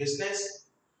starting the business,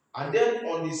 and then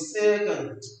on the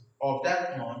second of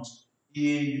that month,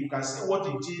 you can see what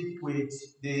he did with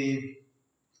the.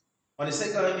 On the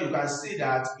second, you can see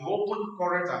that he opened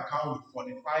current account with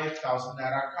 45,000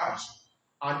 naira cash.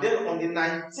 And then on the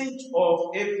 19th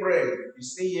of April, you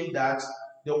see him that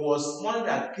there was money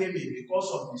that came in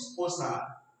because of disposal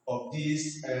of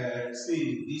this,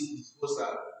 this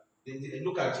disposal.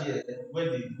 Look at here,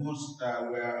 when the goods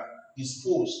were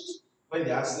disposed, when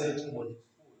the assets were disposed.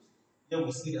 Here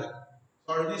we see that.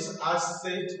 Sorry, this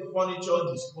asset furniture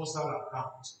disposal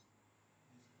account.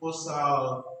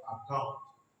 Disposal account.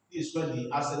 This is when the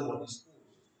asset was disposed.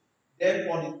 Then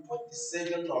on the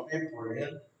 22nd of April,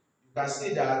 you can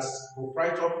see that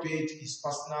proprietor paid his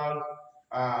personal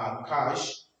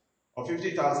cash of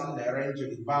 50,000 naira into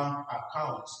the bank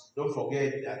account. Don't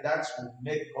forget that that will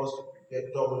make us to prepare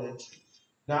double entry.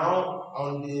 Now,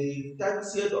 on the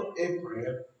 30th of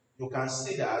April, you can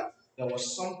see that there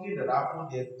was something that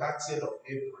happened the 30th of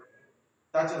April.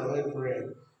 30th of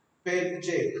April, paid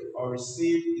check or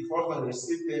received, the first one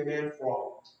received payment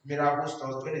from Miracle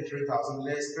Stores 23,000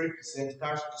 less 3%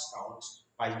 cash discount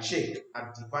by check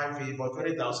and divine favor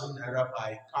 20,000 naira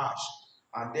by cash.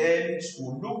 And then to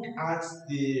look at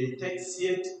the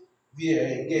 30th there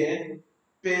again,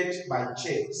 paid by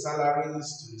check, salaries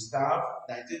to the staff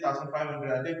 19,500,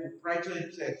 and then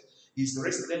proprietary check, his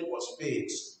resident was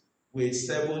paid with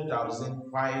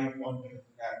 7,500.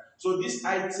 So this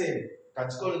item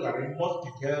categorically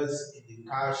multiples in the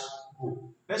cash book.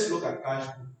 Let's look at cash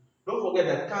book. Don't forget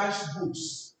that cash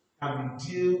books can be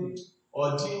deal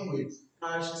with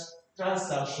cash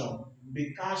transaction.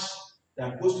 The cash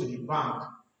that goes to the bank.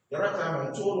 The other time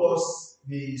I told us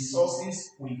the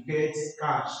sources we get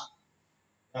cash.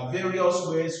 There are various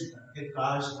ways you can get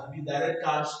cash. It can be direct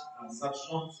cash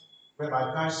transactions,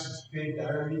 whereby cash is paid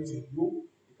directly to you.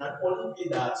 It can only be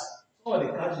that some of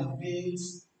the cash is being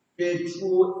paid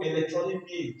through electronic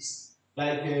means,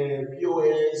 like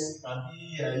POS, can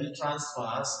be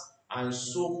e-transfers, and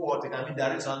so forth. It can be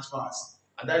direct transfers.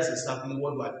 And that is exactly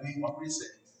what we are doing at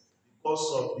present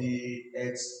because of the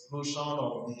explosion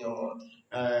of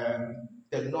the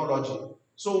technology.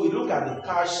 So we look at the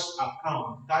cash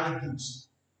account, cash books.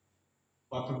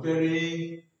 We're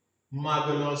preparing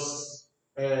marvelous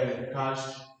cash,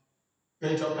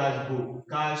 venture book,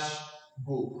 cash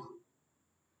book.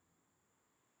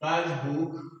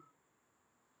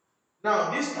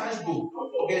 Now, this cash book,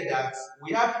 don't forget that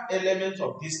we have elements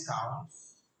of discount.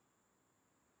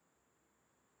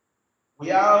 We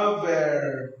have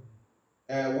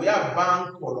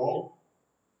bank column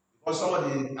because some of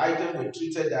the items were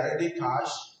treated directly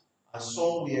cash and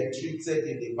some were treated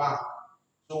in the bank.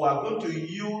 So we are going to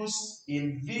use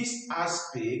in this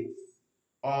aspect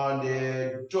on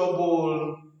the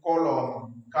double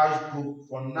column cash book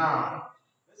for now.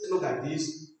 Let's look at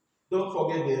this. Don't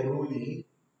forget the ruling.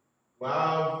 We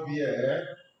have here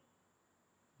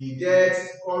the debt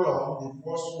column, the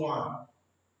first one.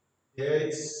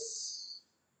 Debts.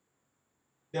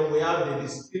 Then we have the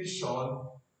description.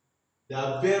 There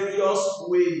are various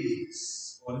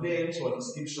ways or names or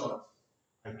descriptions.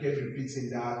 I kept repeating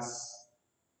that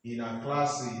in our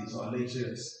classes or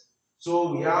lectures.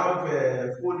 So we have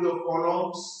folio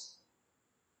columns.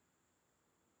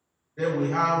 Then we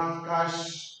have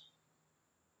cash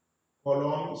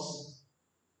columns.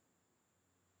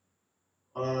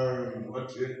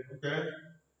 Okay.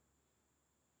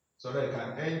 So that I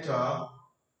can enter.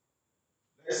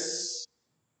 Let's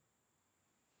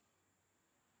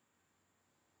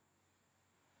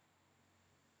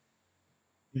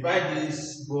divide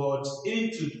this board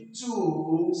into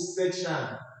two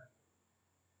sections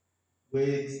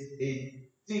with a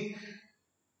thick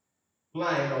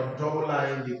line or double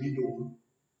line in the middle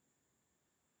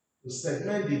to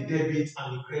segment the debit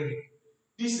and the credit.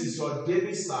 This is your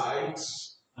debit side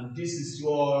and this is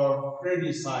your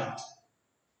credit side.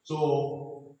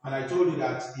 So, and I told you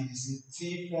that it is in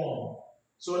T form.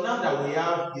 So now that we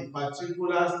have the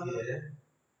particulars here,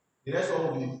 the next one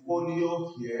will be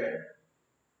folio here,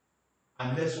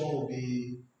 and next one will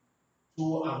be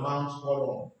two amount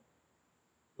column.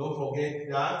 Don't forget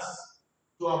that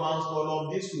two amount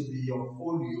column, this will be your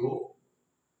folio,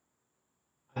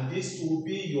 and this will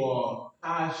be your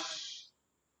cash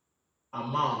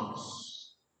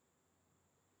amounts,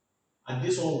 and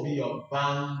this one will be your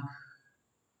bank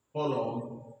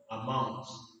column amount.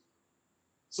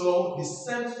 So the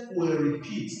steps will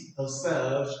repeat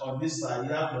themselves on this side.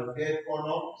 You have your debt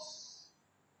columns,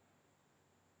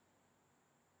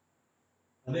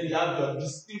 and then you have your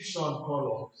description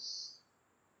columns.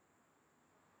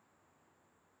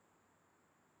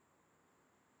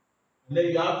 And then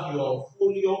you have your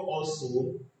folio also,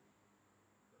 the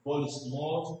ball is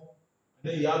small.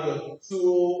 And then you have your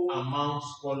two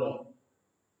amounts column.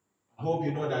 I hope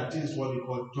you know that this is what we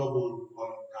call double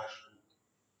column cash book.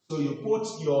 So you put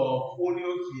your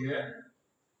folio here,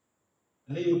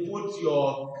 and then you put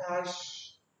your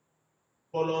cash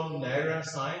column naira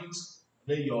sign, and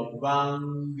then your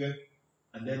bank,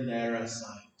 and then naira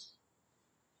sign.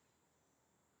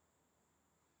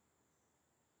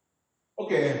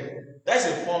 Okay, that's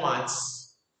a format.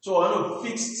 So I want to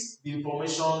fix the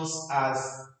informations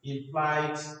as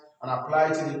implied and apply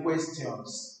to the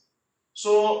questions.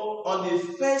 So on the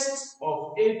 1st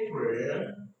of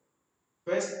April,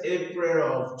 1st April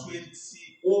of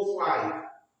 2005,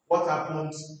 what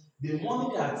happened? The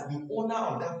money that the owner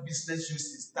of that business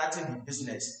used in starting the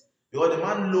business, because the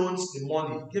man loans the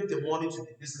money, gave the money to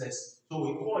the business. So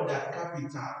we call that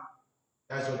capital.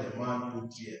 That's what the man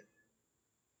put here.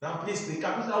 Now, please, the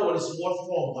capital was what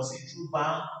form? Was it through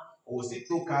bank or was it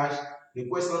through cash? The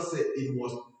question said it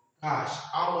was cash.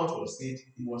 How much was it?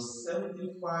 It was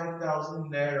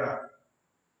 75,000 naira.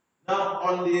 Now,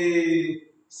 on the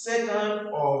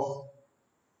 2nd of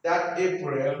that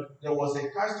April, there was a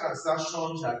cash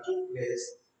transaction that took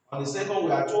place. On the 2nd,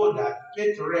 we are told that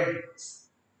paid rent,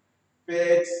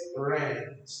 paid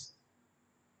rent.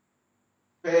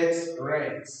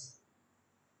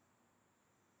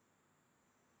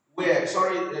 Where,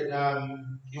 sorry, it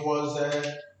was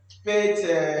paid,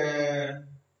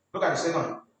 look at the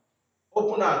second.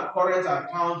 Open a current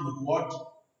account with what?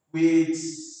 With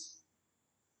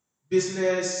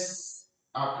business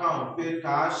account, pay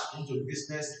cash into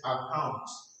business account.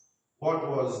 What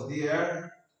was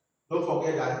there? Don't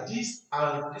forget that this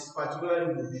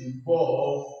particularly will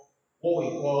involve what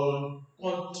we call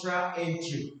contra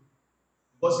entry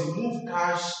because he moved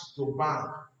cash to bank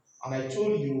And I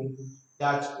told you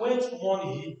that when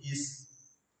money is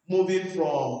moving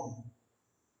from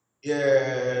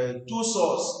two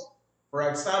sources, for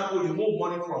example, you move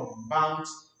money from bank,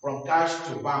 from cash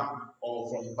to bank, or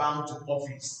from bank to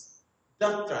office,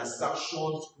 that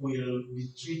transaction will be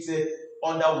treated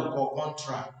under what we call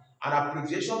contract. And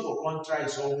abbreviation for contract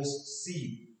is always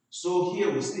C. So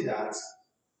here we see that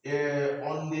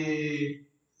on the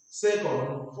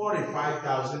second,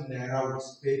 45,000 naira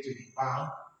was paid to the bank.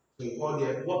 So we call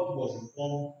it what was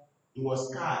informed, it was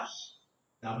cash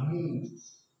that moved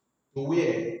to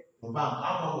where? The bank.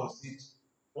 How much was it?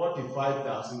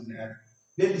 45,000 naira.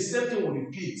 Then the same thing will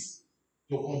repeat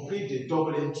to complete the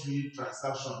double entry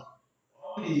transaction.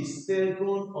 On the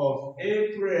 2nd of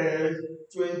April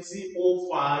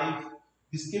 2005,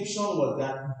 description was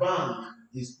that bank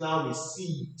is now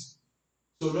received.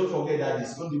 So don't forget that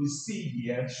it's going to be received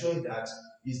here, showing that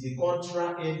is the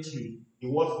contra entry. The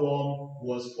word form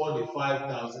was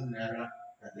 45,000 naira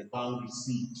that the bank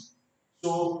received.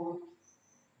 So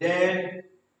then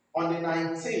on the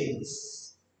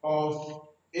 19th of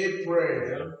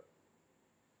April,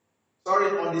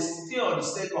 sorry, still on the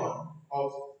 2nd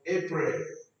of April,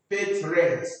 paid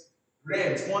rent.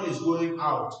 Rent, one is going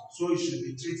out, so it should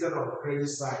be treated on the credit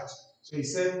side. So he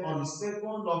said on the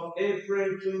 2nd of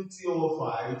April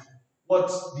 2005,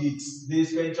 what did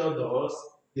this venture does?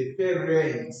 They pay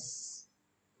rent.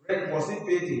 Rent was it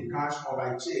paid in cash or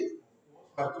by check?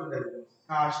 I told that it was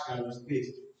cash that was paid.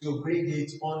 So bring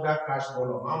it under cash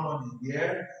column. How much is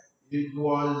there? It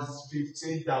was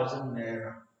 15,000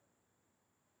 naira.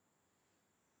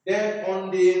 Then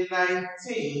on the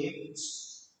 19th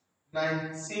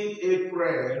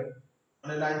April, on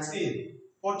the 19th,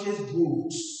 purchase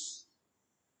goods.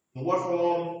 In what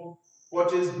form?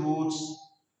 Purchase goods,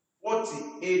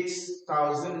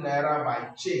 48,000 naira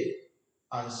by check,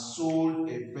 and sold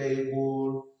a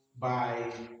vehicle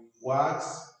by what?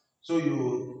 So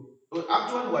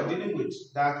actually we're dealing with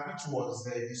that which was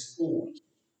disposed.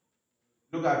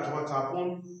 Look at what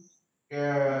happened.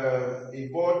 He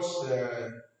bought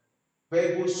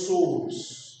vehicle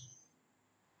souls.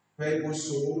 Vehicle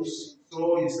souls.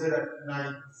 So he said that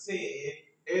 19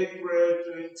 April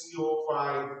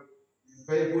 2005,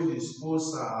 vehicle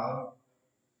disposal,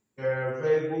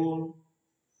 vehicle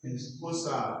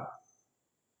disposal.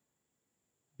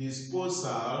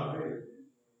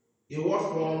 In what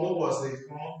form? What was the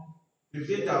form?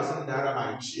 15,000 naira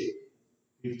by check.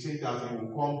 15,000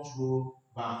 will come through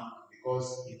bank because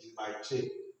it is by check.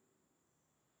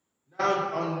 Now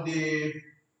on the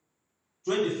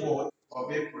 24th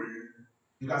of April,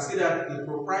 you can see that the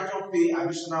proprietor pay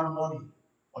additional money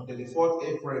on the 24th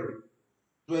April,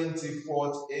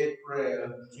 24th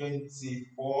April,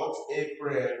 24th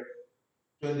April,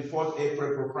 24th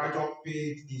April, proprietor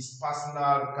paid his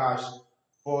personal cash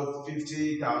for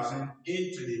 50,000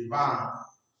 into the bank.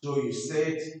 So you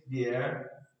said there,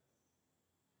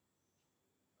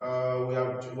 we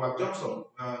have done some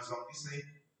listening.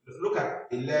 Look at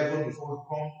 11 before we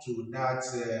come to that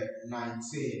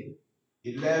 19.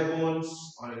 11th,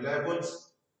 on 11th,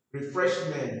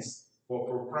 refreshments for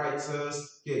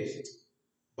proprietors gift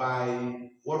by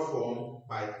what form?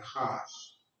 By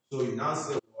cash. So you now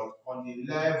say what? On the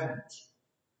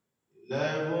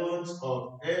 11th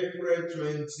of April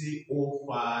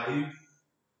 2005,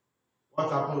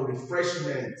 what happened?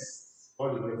 Refreshments.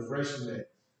 All the refreshments.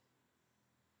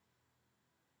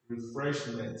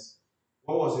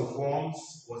 What was the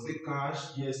forms? Was it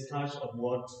cash? Yes, cash of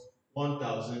what?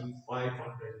 1,500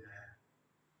 naira.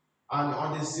 And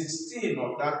on the 16th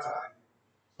of that time,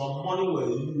 some money were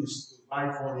used to buy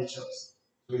furniture.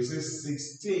 So it says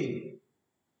 16th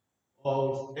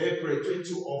of April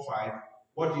 2005.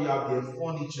 What do you have there?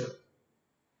 Furniture.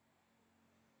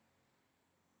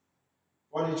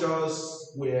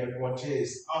 Furnitures were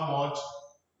purchased. How much?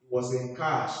 It was in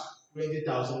cash.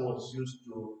 20,000 was used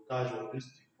to cash was used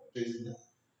to purchase them.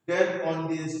 Then on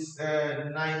this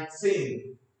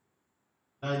 19,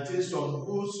 some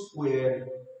goods were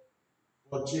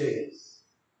purchased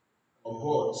or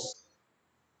bought,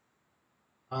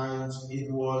 and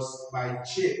it was by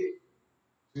check.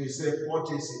 So he said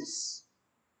purchases.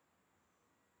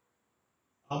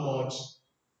 How much?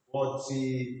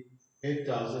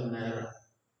 48,000 naira.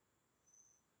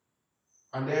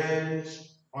 And then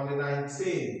on the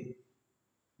 19th,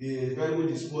 the vehicle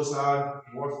disposal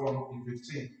was from the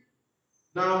 15th.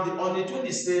 Now, on the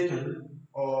 22nd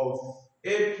of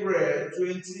April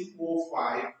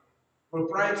 2005,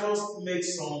 proprietors make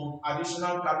some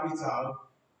additional capital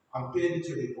and paid it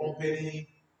to the company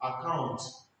account.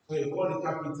 So you call the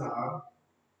capital.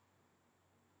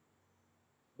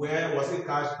 Where was it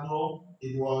cash? No,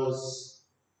 it was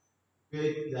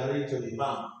paid directly to the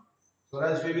bank. So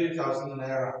that's 50,000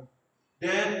 naira.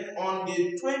 Then on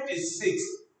the 26th,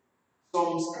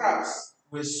 some scraps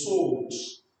were sold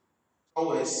or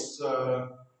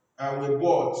were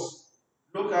bought.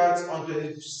 Look at on the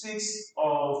 26th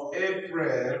of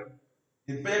April,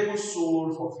 the vehicle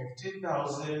sold for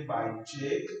 15,000 by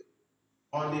check.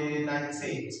 On the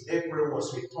 19th, April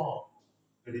was returned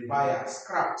to the buyer.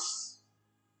 Scraps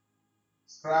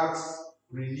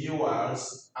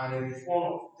renewals, and a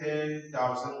refund of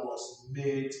 10,000 was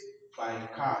made by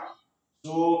cash.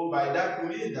 So by that we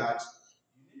mean that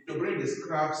you need to bring the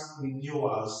scraps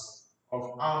renewals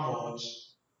of how much?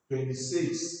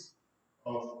 26th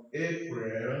of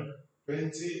April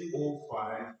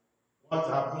 2005. What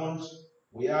happened?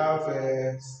 We have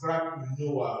a scrap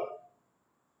renewal.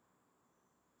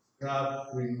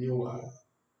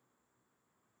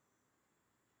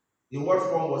 In what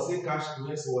form was it cash?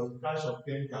 Yes, it was cash of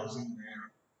 10,000 naira.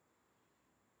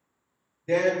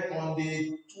 Then on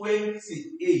the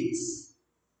 28th,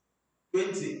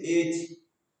 28th,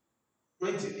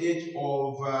 28th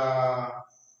of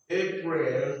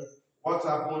April, what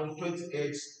happened?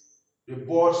 28th, they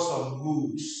bought some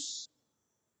goods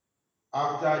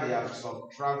after they have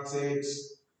subtracted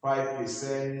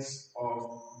 5%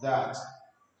 of that.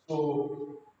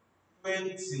 So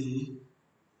 20,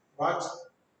 what?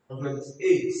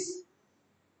 28th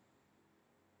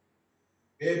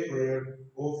April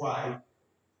 05.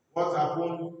 What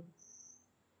happened?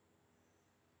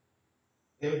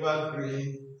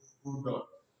 Evergreen product.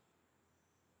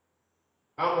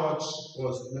 How much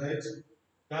was net?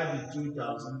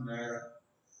 32,000 naira.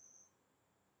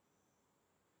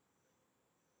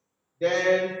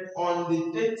 Then on the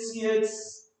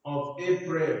 30th of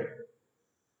April,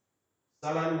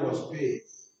 salary was paid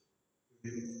to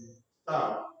the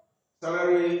staff.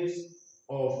 Salaries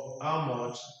of how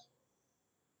much?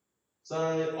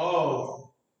 Salary of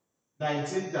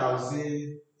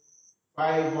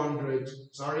 19,500.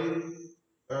 Sorry,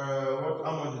 what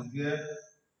how much is there?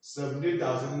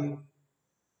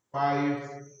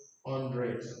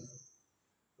 70,500.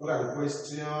 Look at the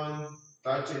question.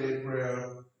 30th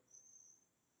April.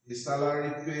 The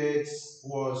salary paid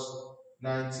was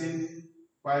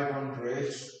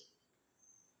 19,500.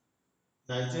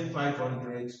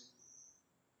 19,500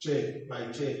 check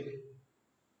by check.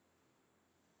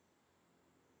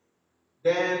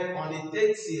 Then on the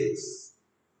 30th,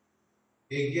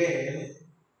 again,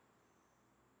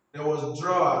 there was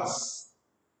drawers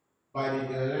by the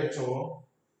director.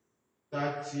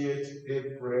 30th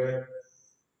April.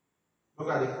 Look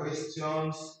at the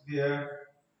questions there.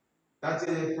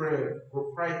 30th April,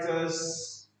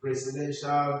 proprietors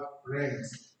residential rent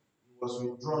was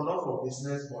withdrawn not for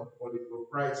business but for the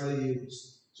proprietary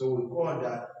use. So we call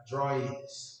that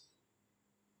drawings.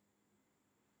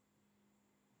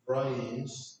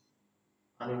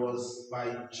 And it was by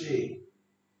check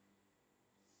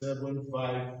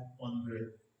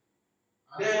 7,500.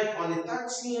 Then on the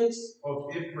 30th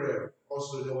of April,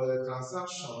 also there were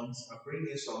transactions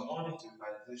bringing some money to the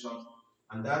organization,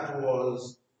 and that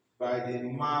was by the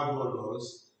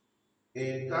marvelous.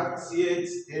 In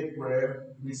 30th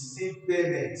April, received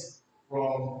payment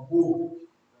from who?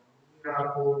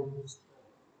 Miracle.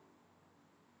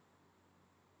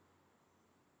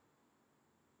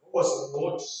 What was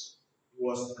not? It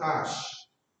was cash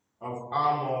of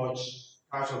how much?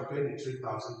 Cash of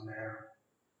 23,000 naira.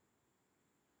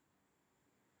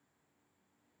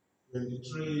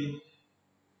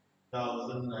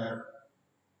 23,000 naira.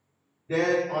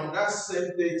 Then on that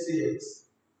same 30th,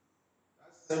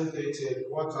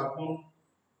 what happened?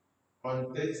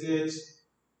 On 30th,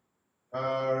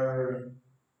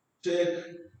 check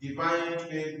divine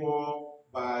favor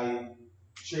by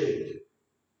check.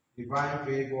 Divine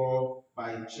favor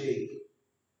by check.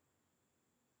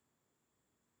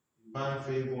 Divine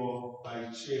favor by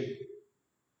check.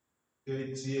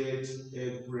 30th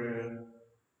April.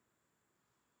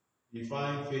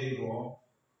 Divine favor.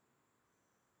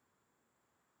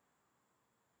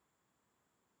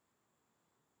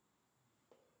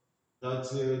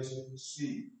 That's it.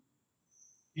 C.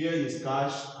 Here is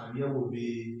cash and here will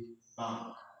be bank.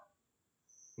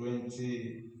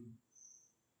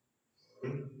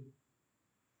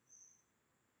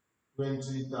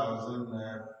 20,000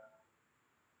 naira.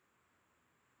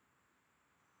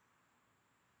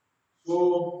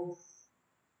 So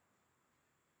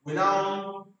we're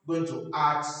now going to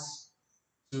add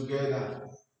together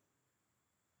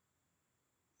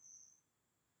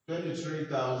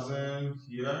 23,000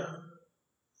 here.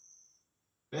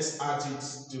 Let's add it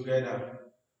together.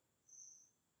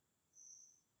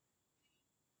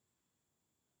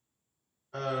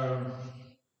 Um,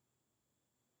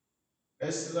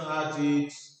 Let's look at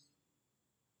it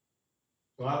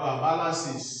to have our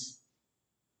balances.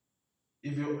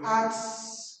 If you add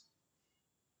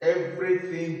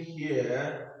everything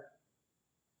here,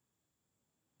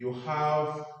 you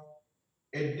have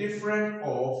a difference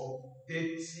of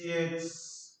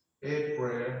 30th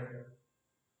April,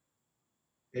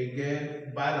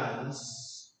 again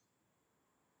balance.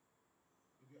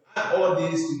 If you add all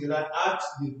these together, add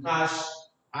the cash,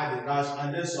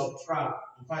 and then subtract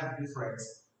to find the difference.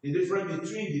 The difference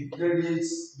between the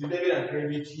credits, the debit and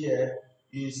credit here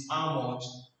is how much?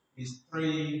 Is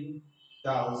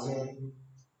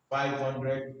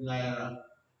 3,500 naira.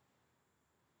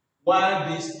 While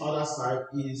this other side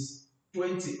is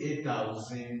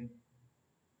 28,000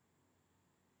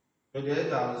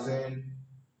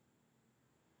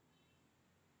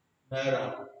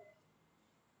 naira.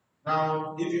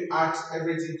 Now, if you add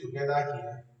everything together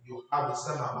here, you have the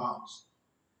same amount.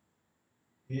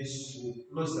 This will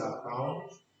close the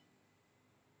account.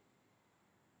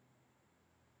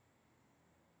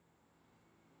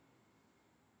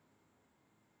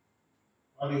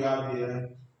 What do you have here?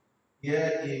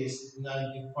 Here is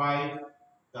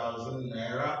 95,000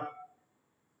 naira,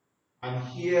 and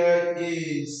here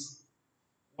is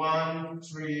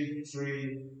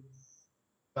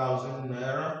 133,000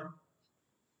 naira.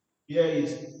 Here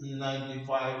is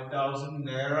 95,000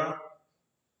 naira,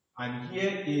 and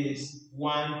here is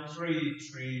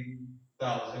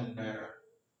 133,000 naira.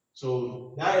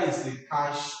 So that is the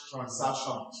cash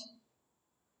transactions.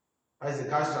 That is the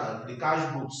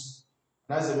cash books.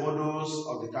 That's the models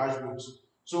of the cash books.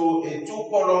 So a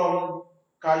two-column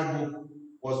cash book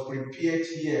was prepared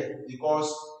here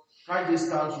because cash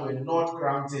discounts were not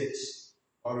granted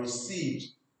or received.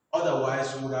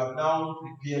 Otherwise, we would have now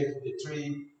prepared a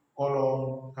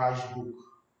three-column cash book.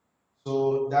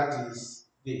 So that is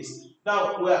this.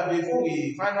 Now, before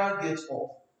we finally get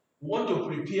off, we want to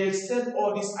prepare, send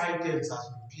all these items as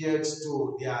prepared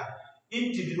to their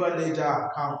individual ledger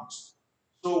accounts.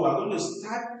 So we're going to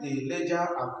start the ledger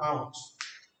account.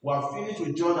 We are finished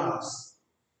with journals,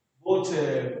 both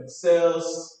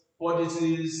sales,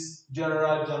 policies,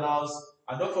 general journals,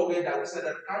 and don't forget that we said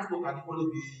that cash book can only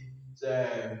be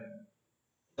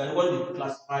can only be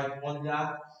classified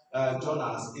under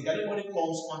journals. It can only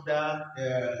comes under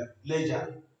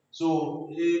ledger. So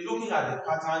looking at the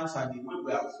patterns and the way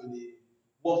we have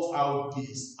worked out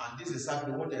this, and this is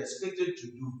exactly what they're expected to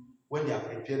do when they are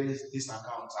preparing this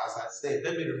account. As I said,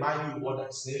 let me remind you what I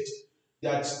said.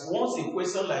 That once a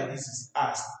question like this is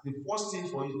asked, the first thing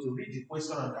for you to read the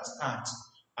question, understand,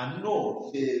 and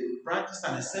know the practice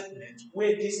and the segment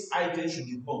where this item should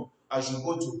be done as you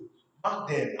go to mark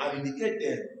them and indicate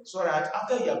them so that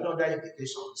after you have done that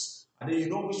indications and then you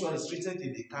know which one is treated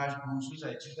in the cash books, which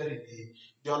one is treated in the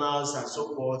journals and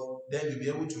so forth, then you'll be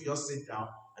able to just sit down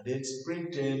and then bring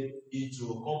them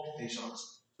into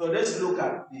computations. So let's look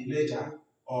at the ledger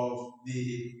of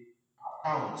the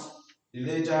account. The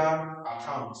ledger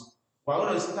account. We're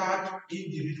going to start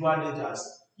individual ledgers.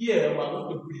 Here we're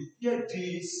going to prepare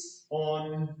this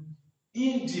on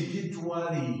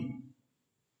individually.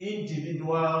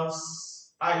 Individuals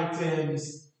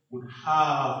items would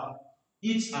have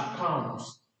each account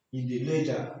in the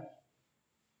ledger.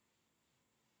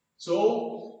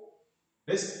 So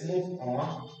let's move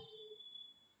on.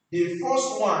 The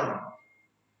first one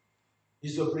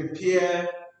is to prepare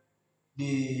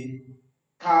the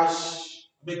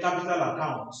the capital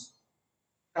account.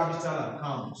 Capital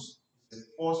account is the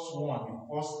first one, the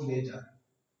first ledger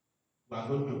we are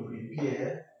going to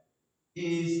prepare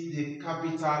is the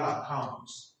capital account.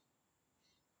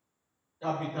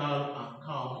 Capital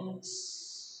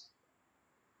accounts.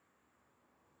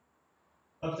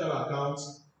 Capital account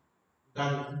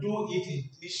can do it in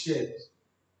three shapes.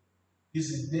 This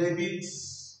is debit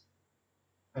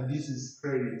and this is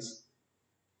credit.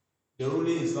 The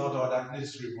ruling is not all that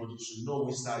necessary, but you should know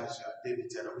which side is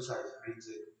debited and which side is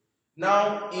credited.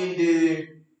 Now, in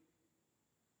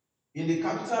the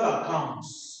capital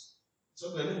accounts,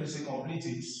 so let me say complete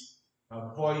it,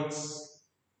 avoid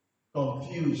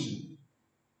confusion.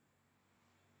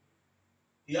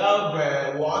 You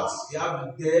have what? You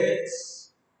have the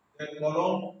debts, the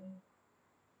column.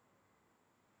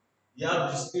 You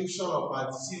have description of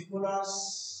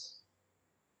particulars.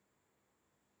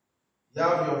 You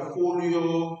have your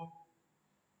folio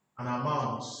and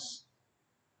amounts.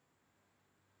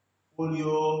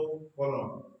 Folio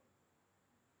column,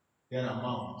 then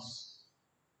amounts.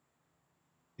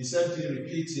 The same thing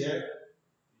repeats here.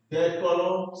 Debt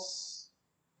columns.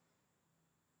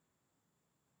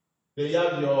 Then you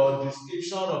have your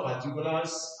description of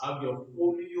particulars, have your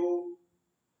folio,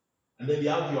 and then you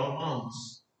have your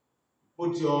amounts.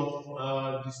 put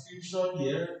your description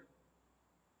here.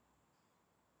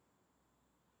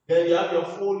 Then you have your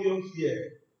folio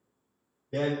here.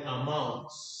 Then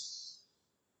amounts.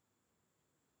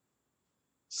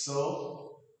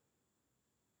 So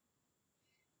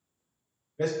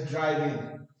let's drive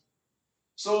in.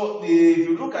 So if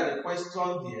you look at the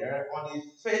question there, on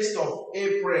the 1st of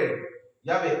April,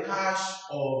 you have a cash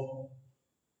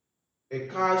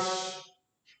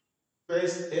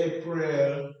 1st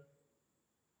April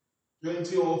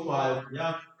 2005, you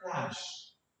have cash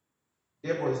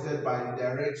deposited by the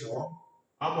director.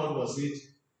 How much was it?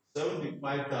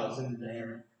 75,000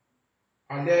 naira.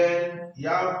 And then you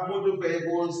have motor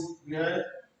vehicles here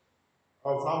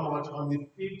of how much on the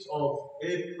 5th of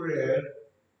April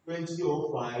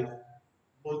 2005,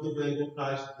 motor vehicle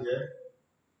cash there.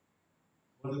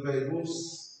 Motor vehicles,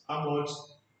 how much?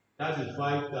 That is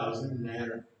 5,000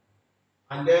 naira.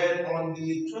 And then on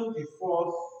the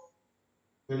 24th,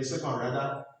 22nd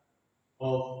rather,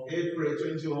 of April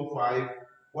 2005,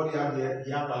 what do you have here?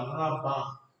 You have another bank.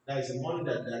 That is the money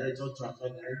that the director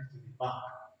transferred directly to the bank.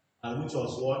 And which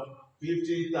was what?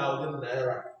 50,000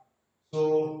 naira.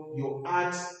 So you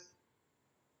add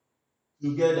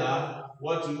together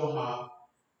what you have.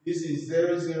 This is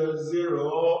 000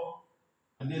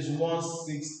 and this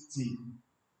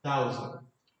 160,000.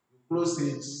 You close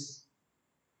it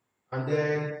and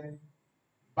then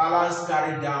balance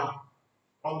carried down.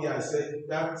 Come here and say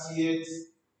 30th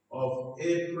of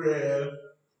April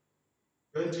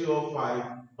 2005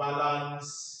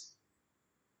 balance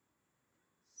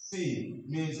C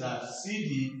means that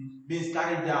CD means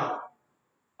carried down.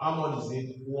 How much is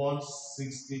it?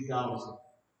 160,000.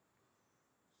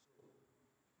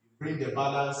 You bring the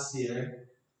balance here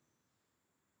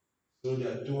so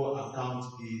the total account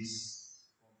is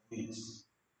complete.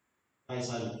 That's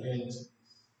how you end.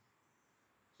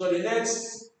 So the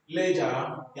next ledger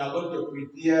you are going to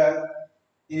prepare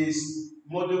is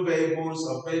motor vehicles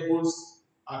or vehicles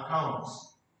accounts.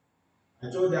 I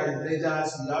told that in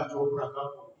ledgers you have to open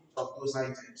account for each of those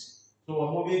items. So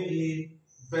we're moving in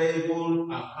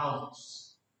vehicle accounts.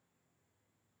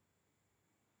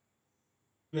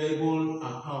 Vehicle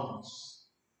accounts.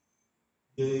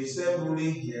 The same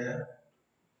ruling here.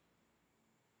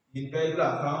 In vehicle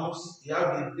accounts, you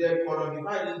have the debt column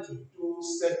divided into two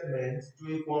segments, two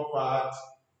equal parts.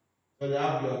 So you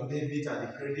have your debit and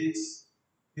the credit.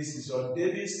 This is your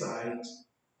debit side, and this is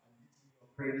your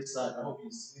credit side. I hope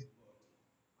you see.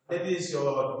 Debit is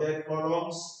your debt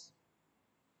columns.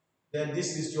 Then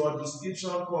this is your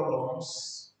description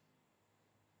columns.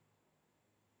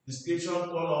 Description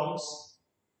columns.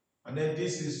 And then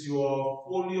this is your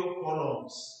folio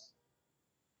columns.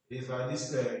 If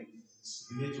this is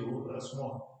little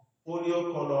small.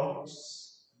 Folio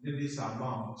columns, then this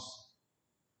amount.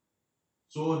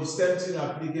 So the same thing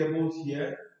applicable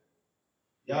here.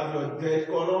 You have your debt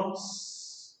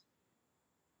columns.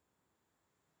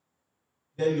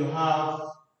 Then you have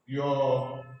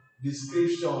your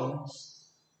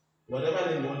descriptions, whatever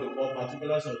name you want to call,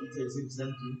 particulars or details, the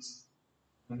same things.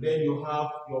 And then you have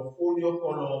your folio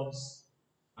columns,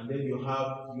 and then you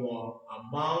have your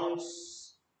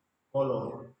amounts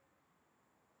column.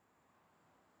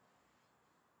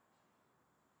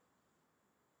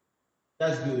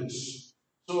 That's good.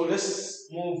 So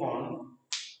let's move on.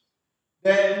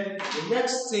 Then the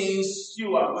next things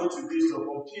you are going to do is to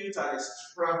compute and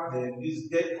extract this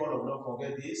debt column. Don't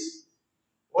forget this.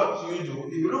 What do?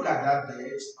 If you look at that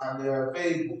debt and the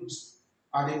variables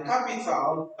and the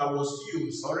capital that was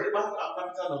used, already about the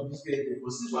capital of this vehicle,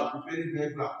 but since we are preparing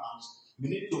vehicle accounts, we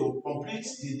need to complete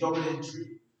the double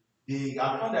entry. The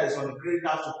account that is on the credit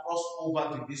has to cross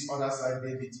over to this other side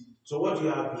debit. So what do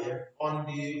you have here? On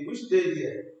the which day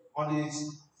here? On the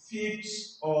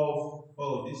 5th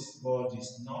of this board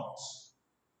is not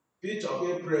 5th of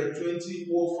April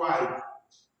 2005.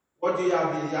 What do you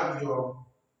have here? You have your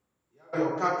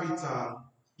capital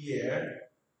here.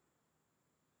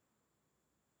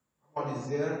 What is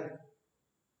there?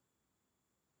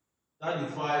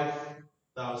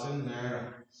 35,000 naira.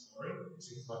 Sorry,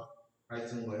 see if I'm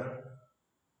writing well.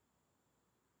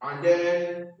 And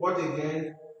then what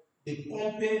again? The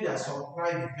company that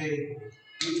supplied the vehicle,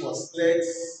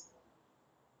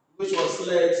 which was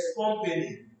Let's Company,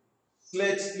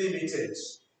 Let's Limited.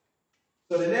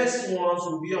 So the next ones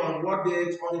will be on what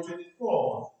date? On the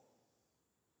 24th.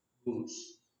 Good.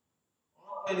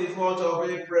 On the 24th of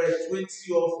April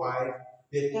 2005,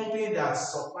 the company that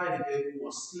supplied the vehicle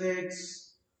was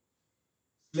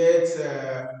Let's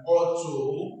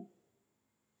Auto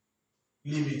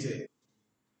Limited.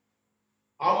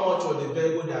 How much was the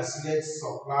vehicle that Let's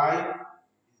supplied?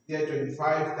 Is there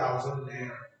 25,000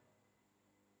 naira.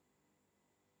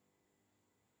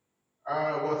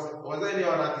 Was there any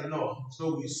other thing? No.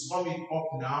 So we sum it up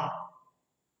now.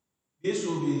 This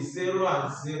will be 0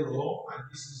 and 0, and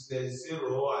this is the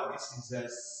 0, and this is the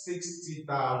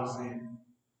 60,000.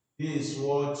 This is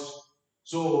what.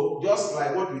 So just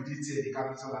like what we did here, the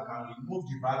capital account, we moved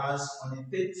the balance on the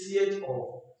 30th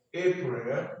of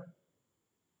April.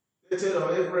 30th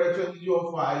of April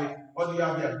 2005. What do you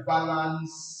have your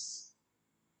balance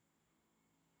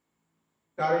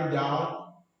carried down?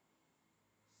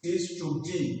 Is to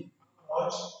D. How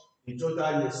much? The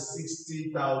total is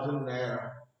 60,000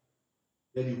 naira.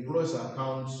 Then you close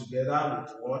accounts together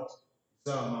with what?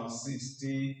 So amount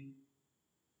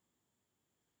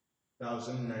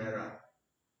 60,000 naira.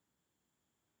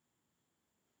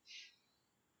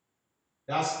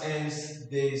 That ends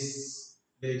this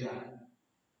ledger.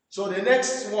 So the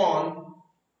next one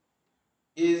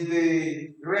is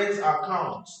the rent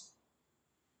account.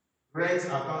 Rent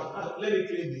account. Let me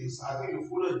clean this. I think you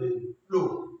follow the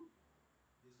flow.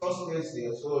 The suspects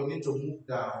there, so you need to move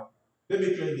down. Let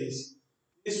me clean this.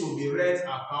 This will be rent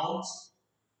account.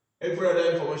 Every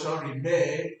other information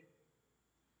remain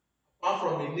apart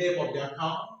from the name of the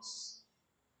account.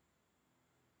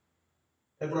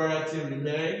 Every other thing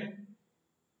remain.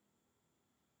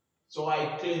 So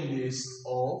I clean this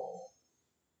off.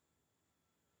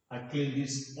 I clean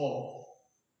this off.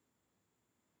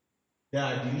 Then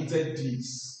I deleted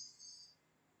this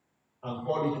and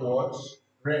called it what?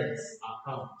 Rent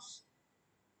account.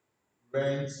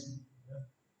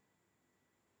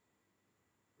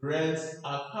 Rent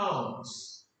account.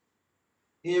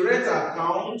 In rent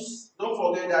accounts, don't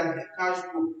forget that the cash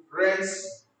book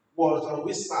rents was on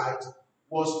which side?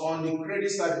 Was on the credit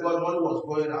side because money was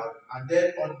going out. And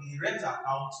then on the rent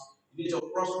account, you need to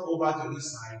cross over to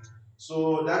this side.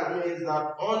 So that means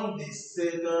that on the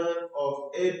 2nd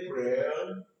of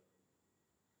April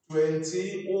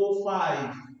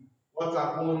 2005, what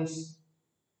happens?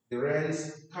 The rent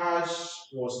cash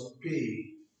was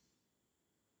paid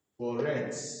for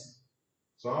rent.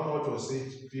 So how much was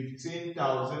it?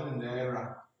 15,000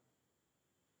 naira.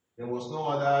 There was no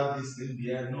other this in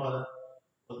the end, no other.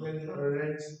 Was there any other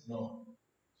rent? No.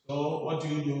 So what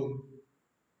do?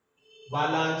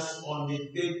 Balance on the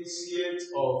 30th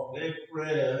of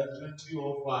April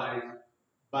 2005.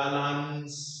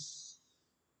 Balance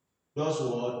does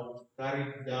what?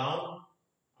 Carried down.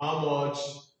 How much?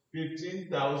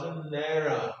 15,000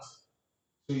 naira.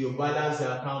 So you balance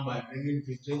the account by bringing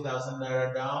 15,000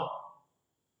 naira down.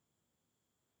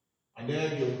 And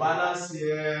then you balance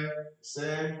here,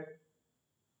 say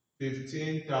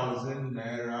 15,000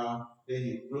 naira, then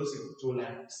you close it with 2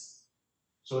 lines.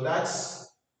 So that's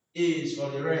is for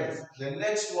the rent. The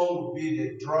next one will be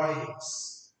the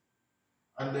drawings.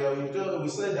 And we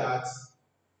said that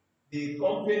the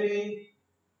company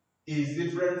is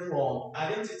different from,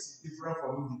 identity is different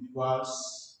from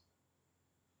individuals.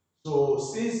 So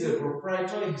since the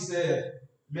proprietor himself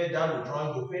made that the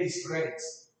drawing to pay his rent,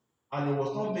 and it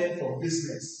was not meant for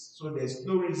business, so there's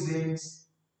no reasons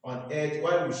on earth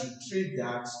why we should treat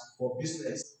that for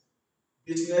business.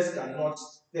 Business cannot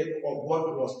take up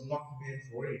what was not meant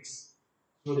for it.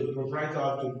 So the proprietor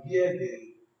has to bear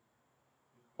the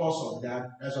cost of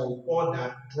that. That's why we call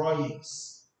that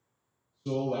drawings.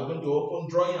 So we're going to open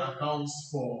drawing accounts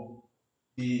for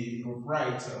the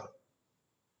proprietor.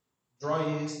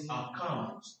 Drawings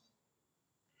account.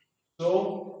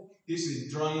 So this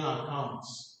is drawing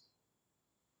accounts.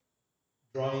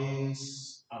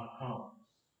 Drawings account.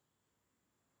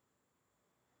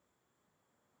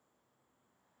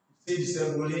 See the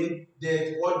same ruling.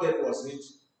 Debt. What debt was it?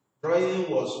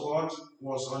 Drawing was what?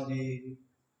 Was on the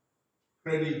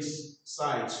credit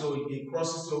side. So it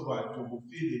crosses over to fulfill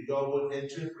the double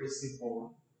entry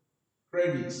principle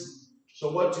credits.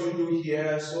 So what do you do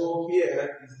here? So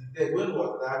here is the date. When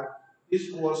was that?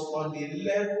 This was on the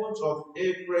 11th of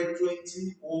April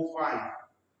 2005.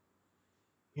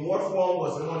 In what form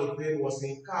was the money paid? Was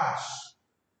in cash.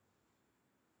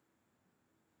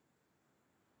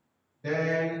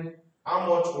 Then how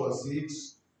much was it?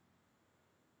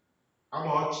 How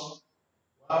much?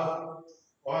 Well,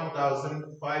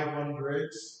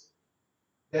 1,500.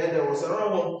 Then there was another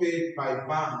one paid by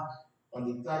bank on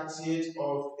the 30th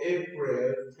of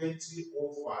April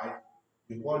 2005.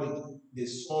 We call it the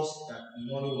source that the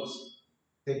money was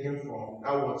taken from.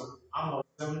 That was how much?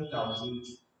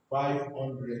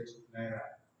 7,500 naira.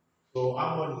 So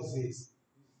how much is this?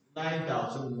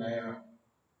 9,000 naira.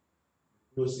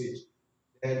 Proceed.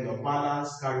 Then your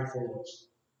balance carry forward.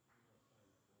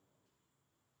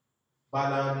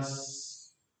 Balance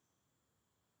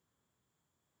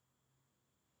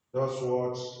just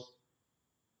what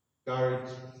carried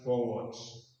forward.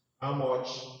 How much?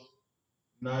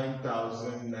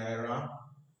 9,000 naira.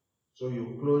 So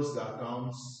you close the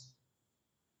accounts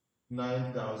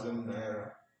 9,000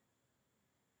 naira.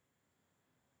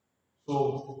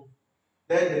 So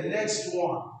then the next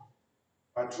one,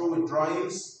 through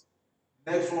withdrawings.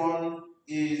 Next one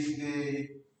is the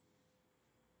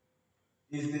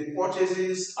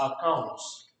purchases account.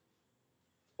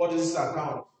 Purchases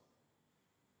account.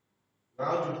 We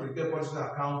have to prepare purchases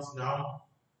account now.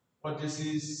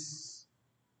 Purchases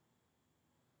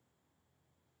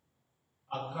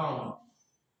account.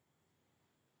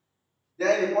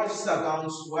 Then the purchases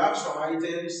accounts, we have some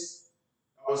items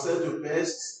that were sent to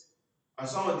best and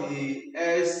some of the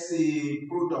SC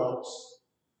products,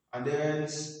 and then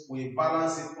we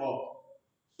balance it up.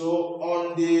 So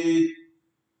on the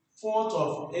 4th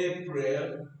of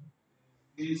April,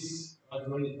 this is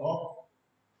going up.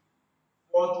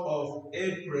 4th of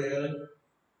April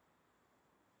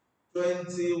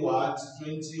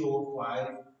 2005.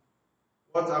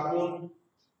 What happened?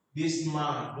 This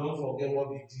man, don't forget what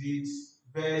we did.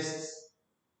 Best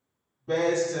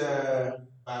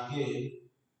bargain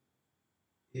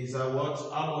is what?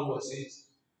 How much was it?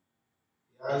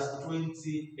 It has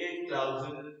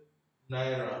 28,000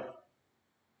 naira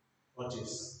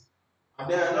purchase. And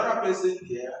then another person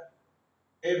here,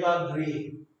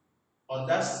 Evergreen, on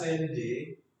that same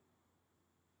day,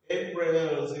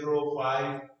 April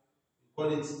 05,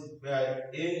 call it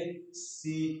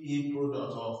ACE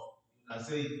product, of you can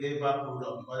say labor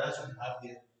product, because that's what we have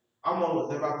here. How much was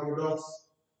labor products?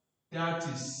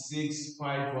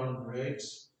 36,500.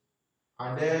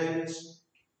 And then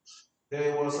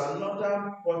there was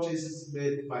another purchases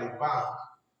made by bank.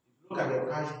 If you look at your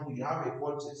cash book, you have a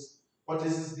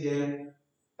purchases there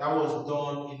that was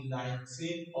done in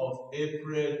 19th of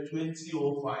April 2005.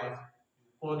 You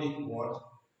call it what?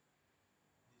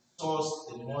 The source,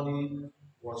 the money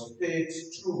was paid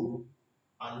through,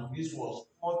 and this was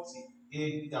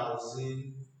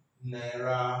 48,000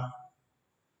 naira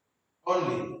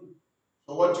only.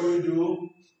 So what do?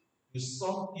 You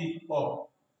sum it up.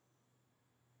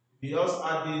 You just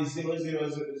add the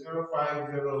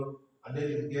 0.00050, and then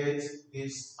you get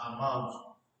this amount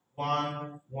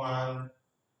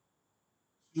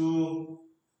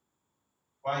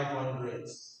 112,500.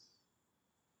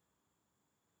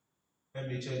 Let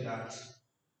me check that.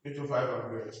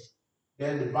 2,500.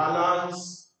 Then the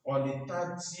balance on the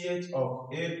 30th of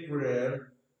April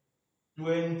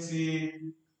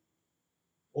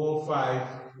 2005.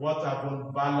 What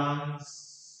happened?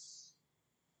 Balance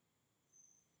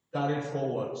carried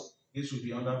forward. This will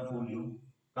be under folio.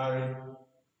 Carried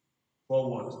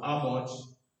forward. How much?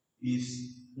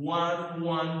 Is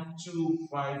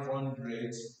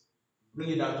 112,500. Bring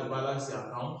it out to balance the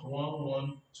account.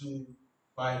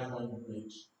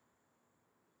 112,500.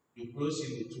 You close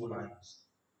in the two lines.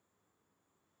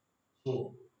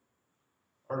 So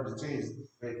all the thing is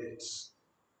credit.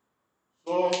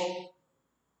 So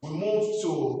we move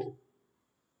to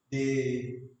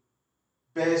the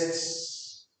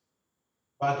best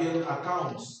bargain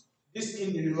accounts. These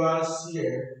individuals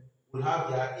here will have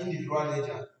their individual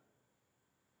ledger.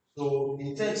 So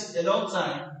it takes a long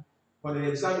time for the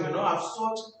exam. You will not have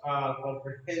such a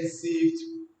comprehensive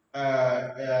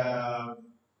uh,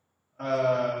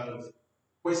 uh,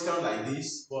 question like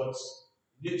this, but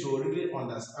you need to really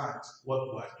understand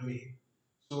what we are doing.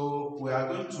 So we are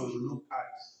going to look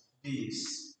at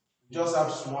this. We just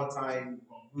have small time to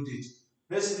conclude it.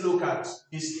 Let's look at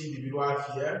this individual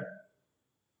here.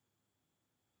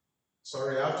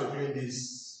 Sorry, I have to do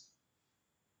this.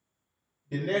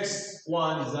 The next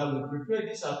one is that we prepare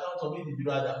this account of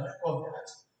individual that make up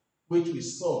that which we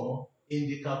saw in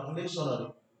the calculation of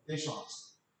the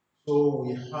computations. So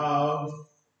we have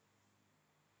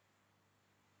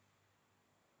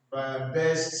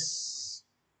best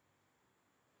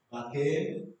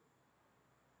bargain.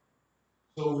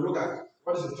 So we look at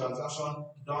what is the transaction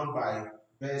done by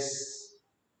best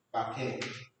bargain.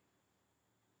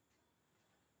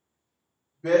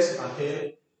 Best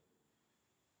bargain.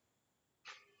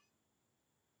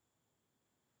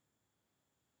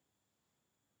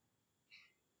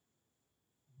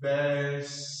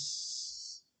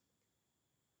 Best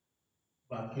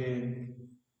bargain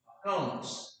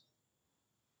accounts.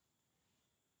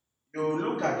 You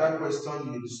look at that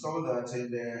question, you discover that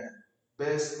in the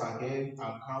best bargain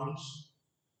account,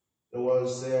 there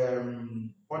was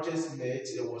purchase made,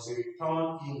 there was a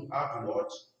return in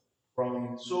upward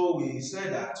from. So we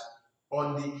said that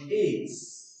on the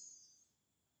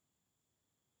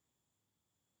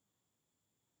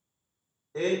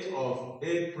 8th of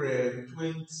April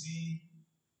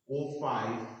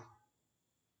 2005,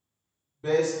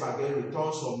 best bargain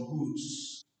returned some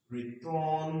goods.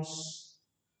 returns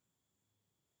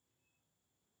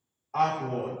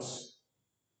upwards.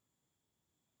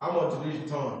 How much did it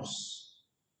returns?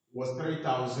 Was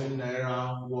 3,000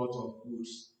 naira worth of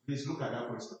goods. Please look at that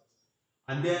question.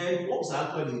 And then what was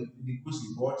actually the goods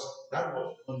he bought? That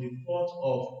was on the 4th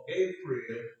of April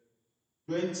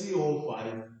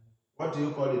 2005. What do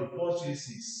you call it?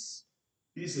 Purchases.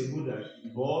 This is a good that he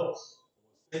bought, was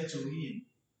sent to him,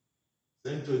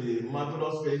 sent to the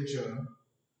marvelous venture.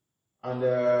 And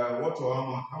what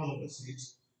was how much was it?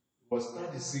 It was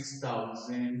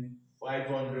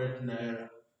 36,500 naira.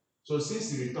 So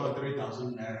since he returned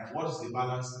 3,000 naira, what is the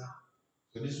balance now?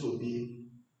 So this will be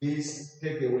this,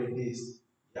 take away this.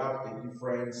 You have a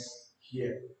difference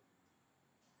here.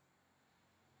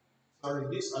 Sorry,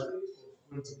 this I think this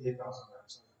was 28,000.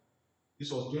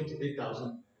 This was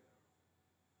 28,000.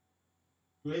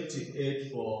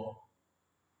 28 for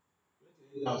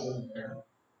 28,000 naira.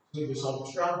 So if you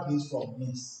subtract this from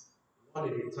this, what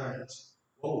it returns,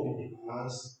 what will be the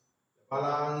balance? The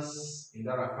balance in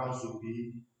that account will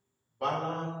be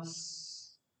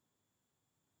balance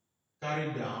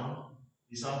carried down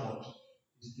is how much?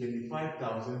 Is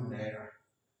 25,000 naira.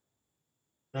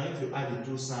 Now if you add the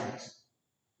two sides,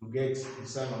 you get the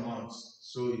same amount.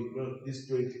 So this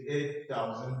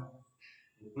 28,000,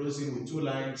 you close it with two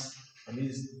lines, and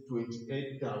this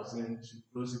 28,000, you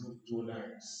close it with two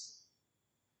lines.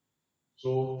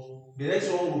 So the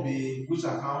next one will be which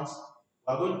accounts.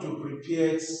 We are going to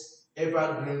prepare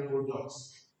evergreen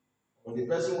products. Or the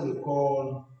person will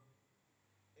call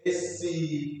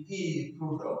SCE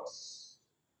products.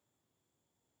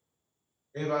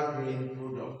 Evergreen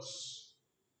products.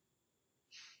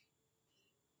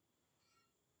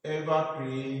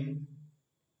 Evergreen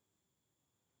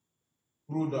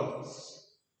products.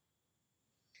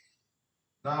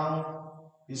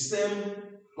 Now, the same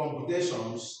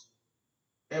computations,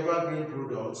 evergreen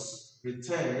products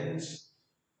returned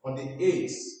on the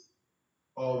 8th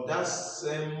of that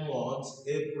same month,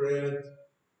 April.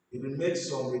 It will make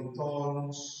some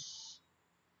returns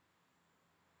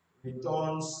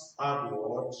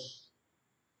upward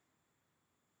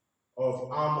of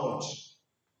how much?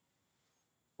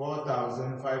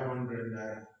 4,500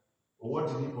 naira. But what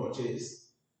did he purchase?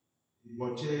 He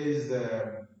purchased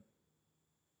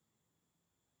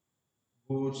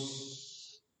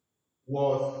goods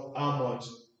worth how much?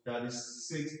 That is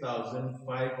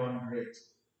 6,500.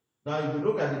 Now, if you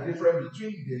look at the difference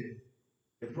between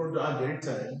the product and the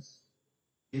returns,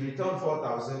 he returned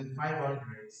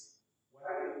 4,500.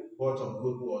 What of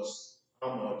good was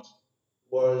how much?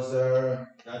 Was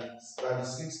that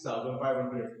is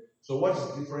 6,500. So what is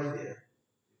different there?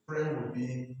 Different would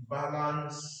be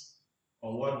balance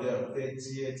on what the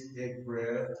 30th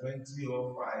April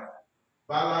 2005.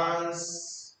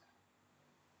 Balance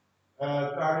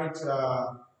carried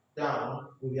down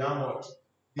will be how much?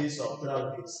 This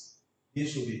subtract this.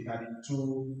 This should be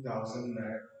 32,000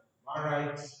 naira. All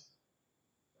right,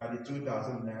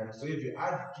 32,000 naira. So if you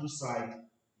add the two sides,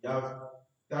 you have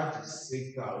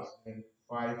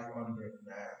 36,500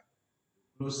 naira.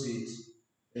 Close it,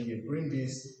 and you bring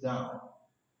this down.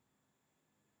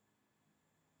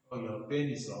 Oh, your pen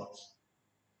is out.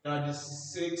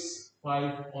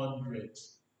 36,500.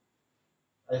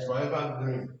 That's forever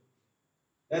green.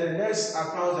 Then the next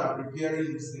account you are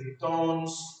preparing is the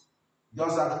returns.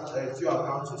 Just have a few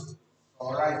accounts to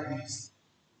write this.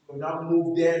 So now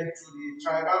move them to the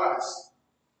triangulars.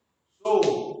 So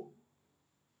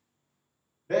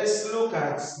let's look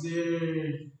at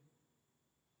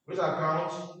which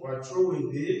account we're through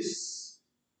with this.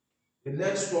 The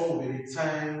next one will be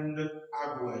returned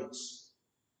upwards.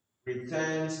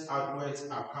 Returns upwards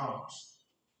account.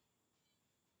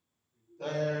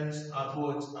 Returns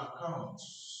upwards account.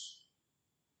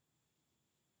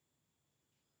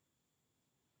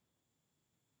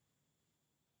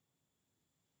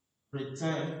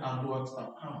 Return upwards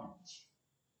account.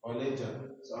 Or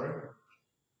ledger, sorry.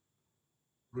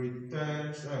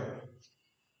 Returns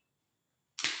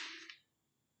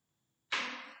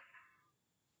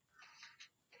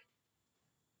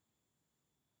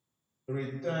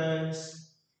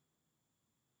returns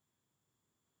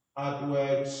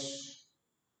upwards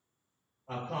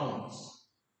accounts.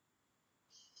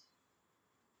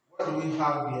 What do we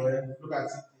have here? Look at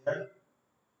it here.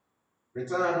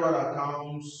 Return upward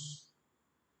accounts.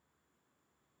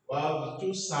 We have the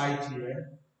two sides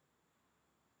here.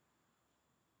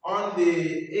 On the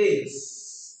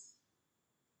 8th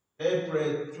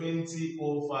April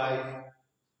 2005,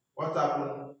 what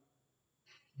happened?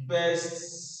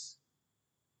 Best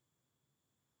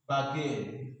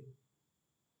bargain.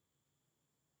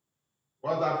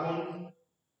 What happened?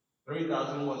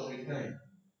 3,000 was returned.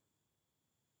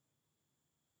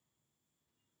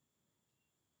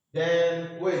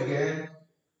 Then we again,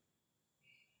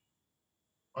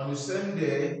 on the same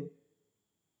day,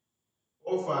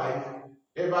 05,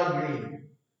 Evergreen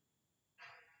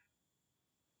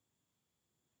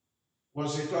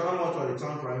was returned. How much was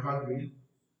returned for Evergreen?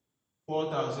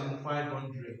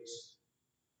 4,500.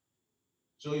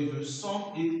 So if you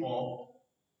sum it up,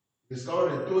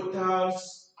 discover the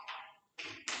totals.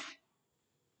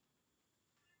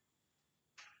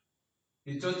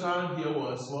 The total here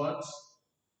was what?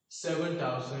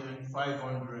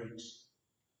 7,500.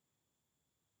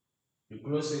 You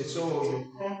close it. So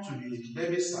you come to the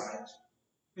debit side.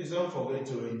 Please don't forget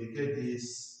to indicate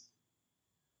this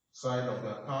side of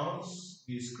the accounts,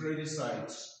 this credit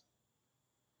side.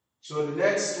 So the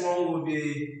next one will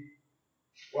be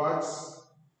what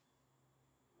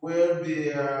will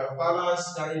be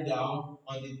balance carried down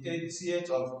on the 30th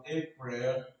of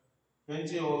April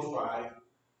 2005.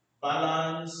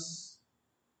 Balance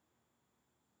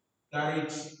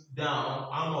carried down,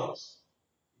 how much?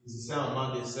 Is the same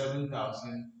amount as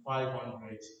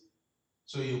 7,500.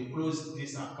 So you close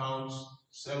this account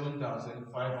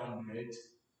 7,500,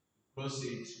 close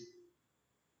it.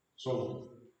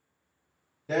 So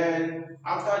then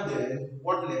after that,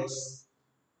 what next?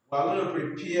 We are going to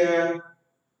prepare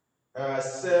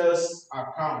sales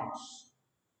accounts.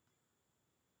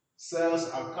 Sales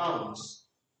accounts.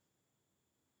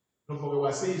 Don't forget, we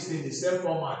are saying it's in the same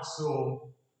format.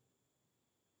 So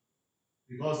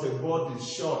because the board is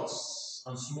short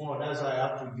and small, that's why I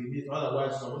have to delete.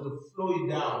 Otherwise, I'm going to flow it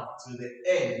down to the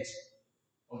end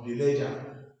of the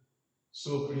ledger.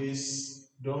 So please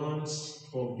don't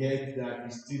forget that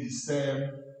it's still the same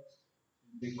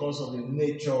because of the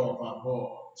nature of our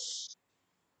board.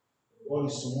 The board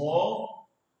is small,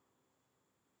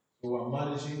 so we're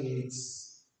managing it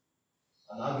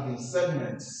and having in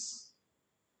segments.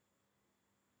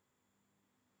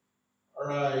 All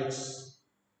right.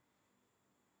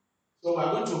 So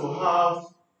we're going to have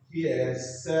here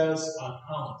sales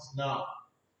account. Now,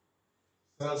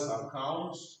 sales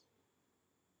account,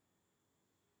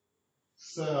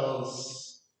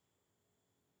 sales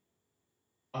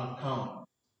account.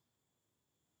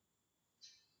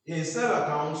 In sales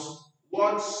accounts,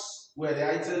 what were the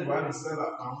items we have in sales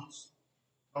accounts?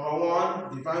 Number one,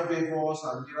 divine favors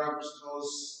and miracle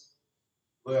stores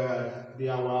were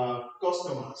our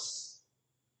customers.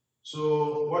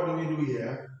 So what do we do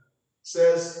here?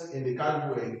 Sales in the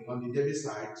category on the debit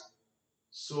side.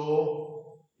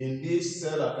 So in this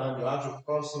sell account, you have to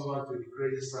cross over to the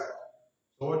credit side.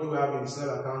 So what do we have in the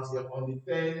sell account here? On the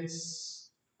 10th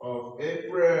of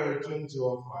April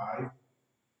 2005,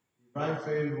 divine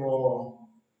favor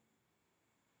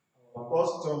our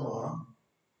customer.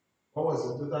 What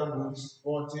was the total goods?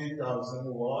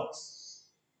 40,000 watts.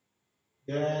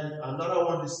 Then another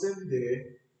one the same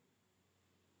day,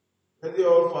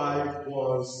 2005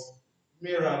 was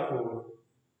Miracle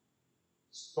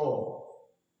Store.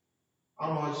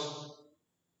 How much?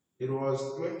 It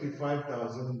was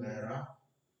 25,000 naira.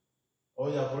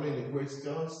 Oh, you are following the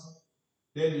questions.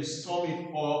 Then you sum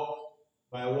it up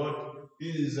by what?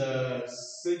 This is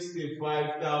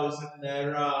 65,000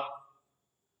 naira.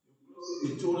 You close it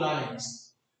with two lines.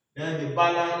 Then the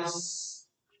balance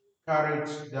carried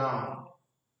down.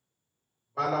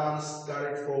 Balance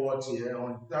carried forward here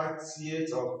on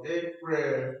 30th of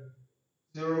April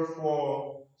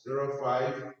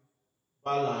 0405.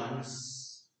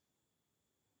 Balance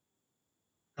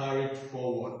carried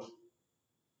forward.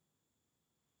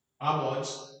 How much?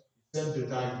 Same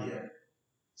total here.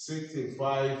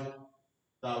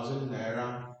 65,000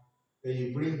 naira. Then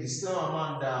you bring the same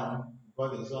amount down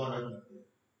because there's 100 in there.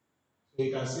 So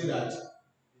you can see that the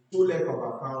two leg of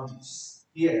account is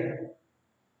here.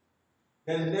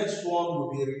 Then the next one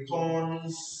will be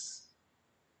returns.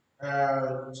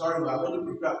 Sorry, we are going to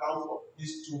prepare account for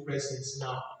these two persons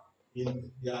now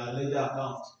in their ledger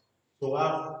account. So we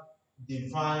have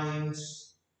divine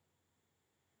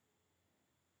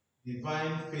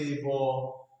favor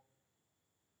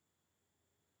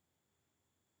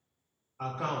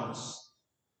accounts.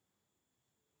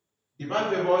 Divine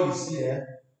favor is here.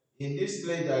 In this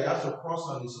ledger, you have to cross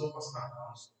on the sole personal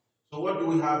accounts. So what do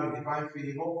we have in divine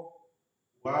favor?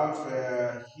 We have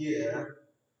here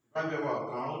divine favor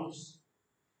accounts.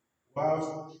 We have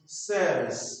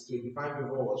sales to divine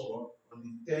favor was what? On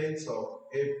the 10th of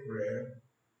April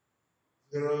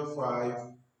 05.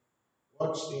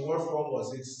 In what form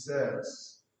was it? Sales.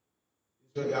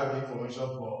 So you have the information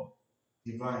for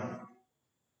divine.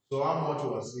 So how much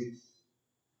was it?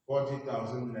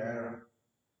 40,000 naira.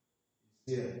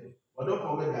 Here. But don't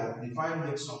forget that Divine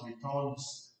makes some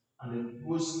returns and then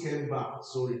goods came back,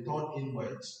 so return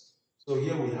inwards. So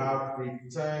here we have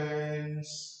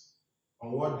returns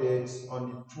on what date? On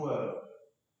the 12th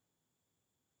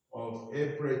of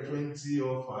April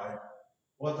 2005.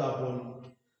 What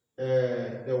happened?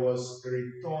 There was a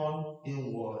return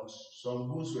inwards.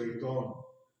 Some goods were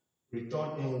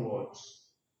return inwards.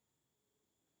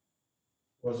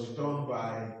 Was returned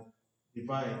by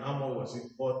Divine. How much was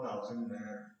it? 4,000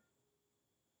 naira.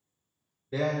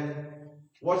 Then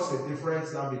what's the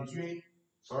difference now between,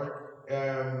 sorry,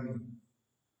 there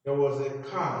was a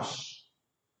cash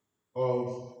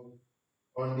of,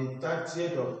 on the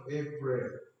 30th of April,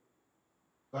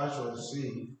 cash was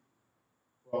received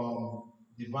from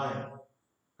Divine,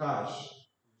 cash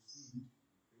received.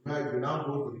 If you now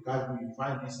go to the cash book, you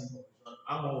find this information.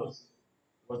 How much was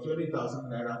it? Was 20,000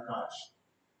 naira cash.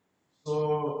 So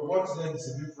what then is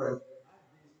the difference? Add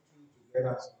these two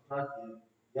together, subtract it,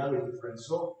 you have a difference.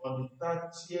 So on the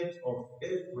 30th of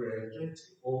April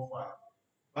 2005,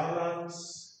 balance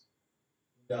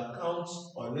the account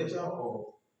or ledger of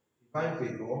Divine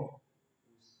Favor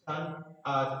stand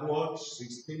at what?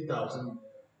 16,000.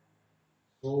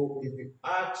 So if you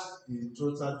add the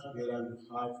total together,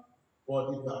 you have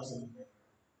 40,000.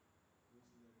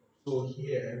 So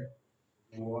here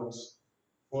it was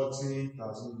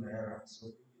 40,000 naira. So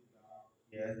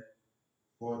here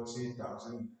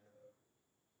 40,000 naira.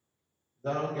 Is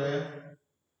that okay?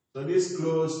 So this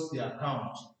closed the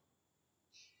account.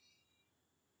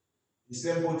 It's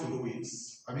simple to do it.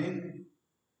 I mean,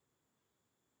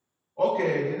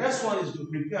 okay, the next one is to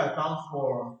prepare account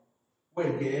for,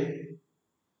 well, again,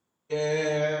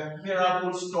 a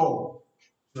miracle store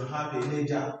to have a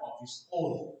ledger of its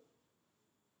own.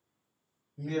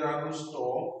 Miracle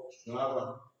store to have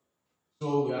a,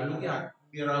 so we are looking at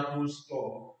miracle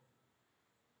store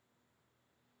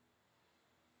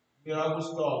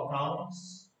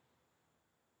accounts,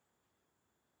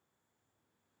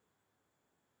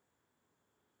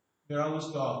 miracle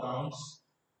store accounts,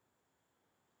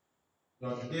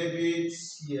 your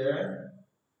debits here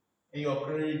and your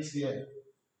credits here.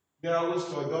 Miracle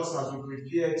store, just as we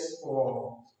prepared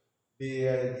for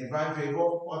the Divine Favor,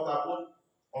 what happened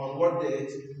on what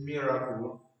date?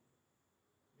 Miracle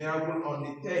on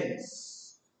the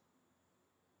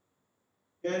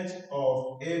 10th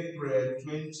of April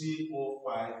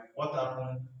 2005. What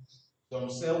happened? Some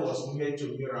sale was made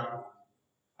to Miracle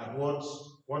at what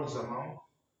is amount?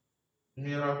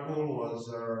 Miracle was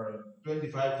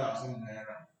 25,000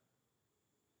 naira.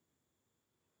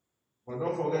 But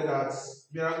don't forget that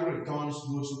Miracle returns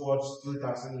goods worth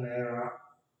 2,000 naira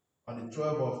on the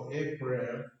 12th of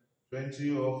April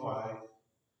 2005.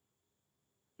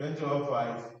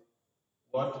 2005,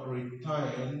 what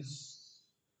returns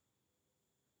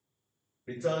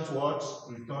what?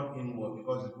 Return inward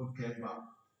because the good came back.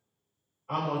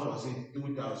 How much was it?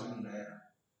 2,000 naira.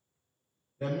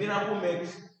 The Miracle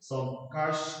makes some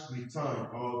cash return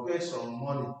or pay some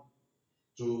money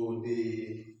to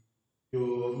the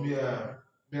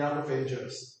Miracle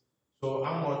Ventures. So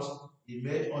how much he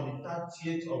made on the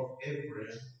 30th of April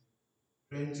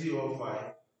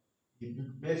 2005? He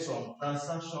made some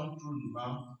transaction through the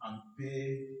bank and pay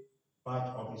part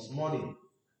of his money.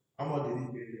 How much did he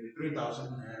pay? 3,000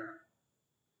 naira.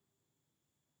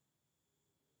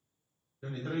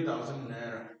 23,000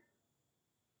 naira.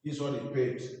 This is what he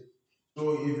paid. So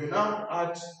if you now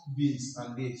add this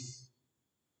and this,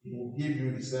 it will give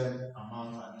you the same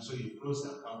amount, and so you close the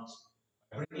account.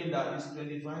 Bringing that is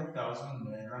 25,000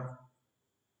 naira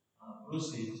and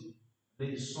close it. Then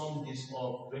you sum this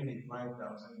up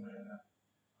 25,000 naira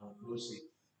and close it.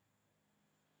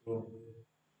 So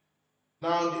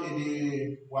now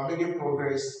we are making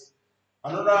progress.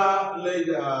 Another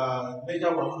ledger we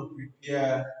want to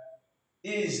prepare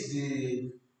is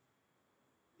the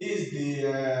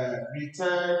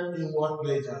return inward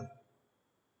ledger.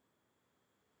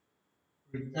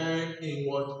 Return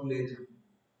inward ledger.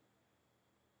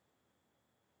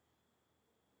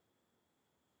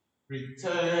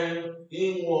 Return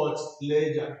inward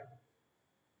ledger.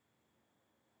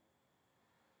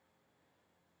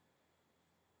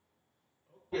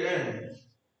 Okay.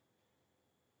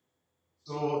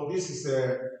 So this is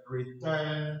a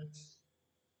return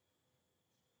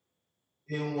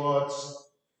inward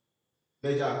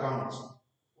ledger account.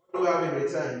 What do we have in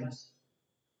returns?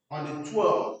 On the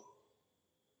 12th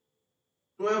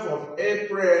of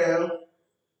April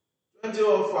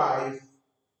 2005,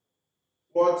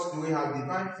 what do we have?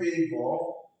 Divine Favor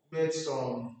made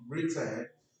some return.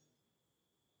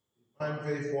 Divine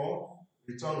Favor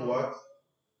return what?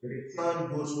 The return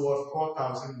goes worth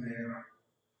 4,000 naira.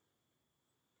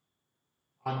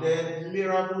 And then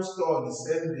Miracle Store the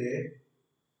same day,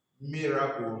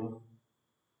 Miracle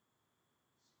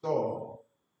Store.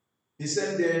 The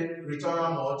same day, return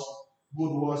how much?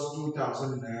 Good was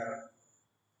 2,000 naira.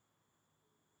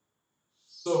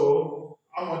 So,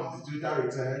 how much is the total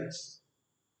returns?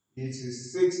 It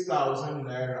is 6,000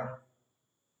 naira.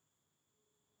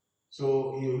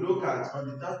 So, you look at on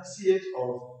the 30th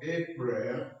of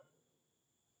April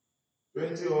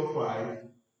 2005,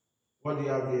 what do you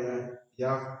have here? You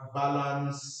have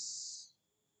balance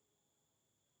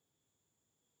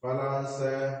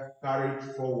carried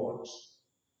forward.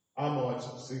 How much?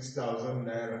 6,000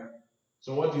 naira.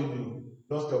 So what do?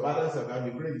 Just your balance account,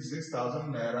 you bring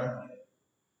 6,000 naira here,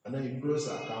 and then you close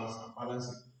accounts and balance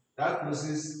it. That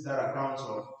closes that account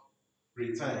of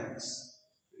returns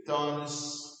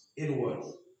inward.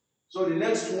 So the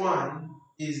next one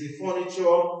is the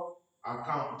furniture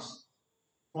account.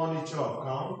 Furniture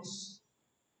account.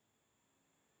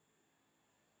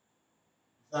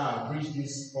 Now bridge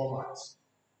this format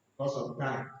because of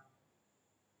time.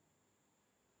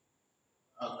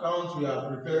 Account we are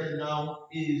preparing now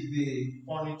is the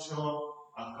furniture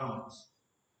account.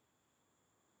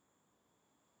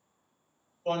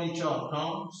 Furniture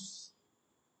accounts.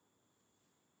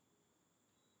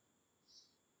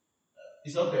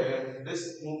 It's okay.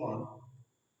 Let's move on.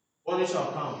 Furniture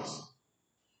accounts.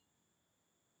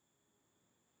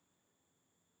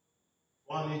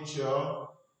 Furniture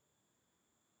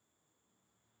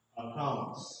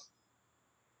accounts.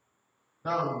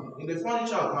 Now, in the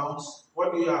furniture accounts,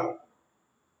 what do you have?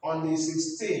 On the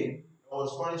 16th, it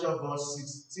was furniture cost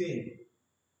 16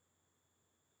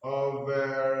 of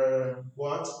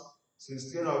what?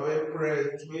 16 of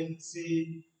April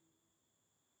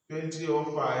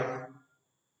 2005.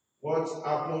 What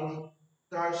happened?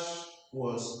 Cash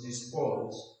was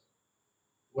dispensed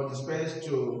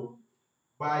to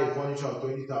buy a furniture of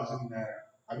 20,000 naira.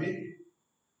 Abi?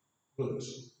 Good.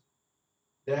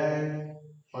 Then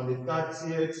on the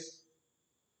 30th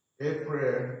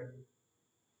April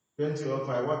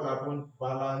 2005, what happened?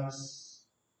 Balance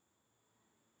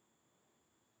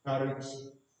carried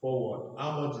forward.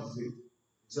 How much is it?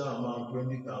 It's an amount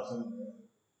 20,000.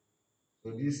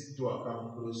 So these two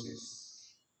account closes.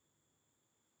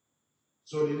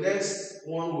 So the next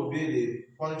one will be the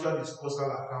furniture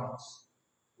disposal accounts.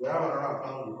 We have another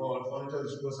account we call furniture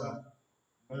disposal.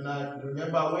 And I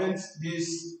remember when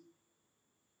these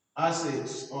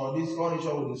assets or this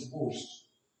furniture will disposed,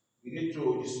 we need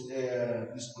to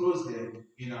disclose them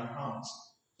in accounts.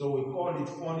 So we call it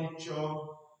furniture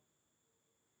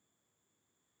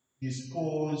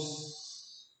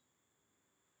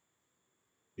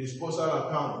disposal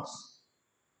accounts.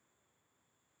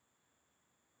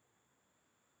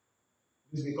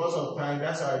 It's because of time,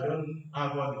 that's why I don't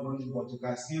have one the rules, but you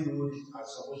can still rule it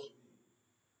as supposed to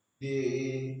be.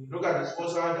 The look at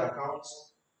disposal accounts,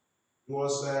 it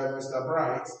was Mr.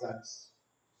 Bright that.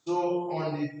 So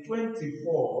on the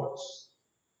 24th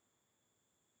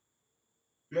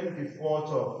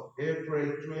of April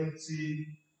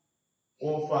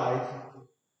 2005,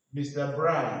 Mr.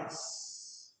 Bright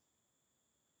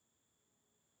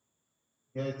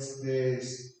gets this.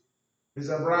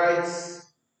 Mr. Bright,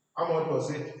 how much was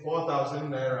it? 4,000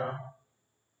 naira.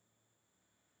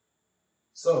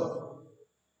 So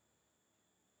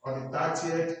on the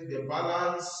 30th, the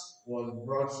balance was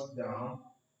brought down.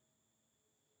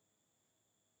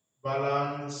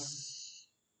 Balance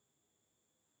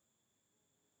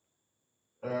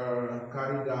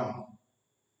carried down.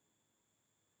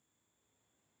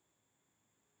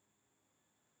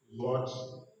 What?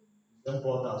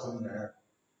 4,000 naira.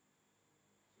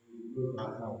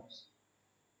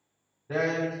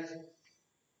 Then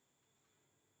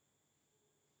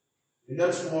the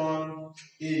next one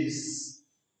is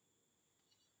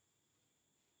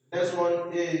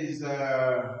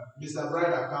Mr.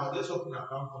 Bright account. Let's open an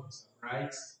account for Mr.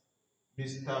 Bright.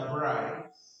 Mr.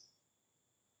 Bright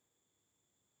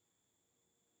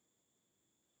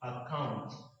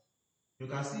account. You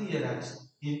can see here that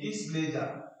in this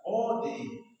ledger, all the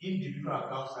individual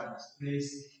accounts are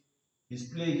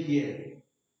displayed here.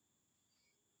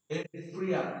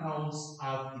 Every account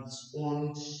have its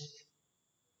own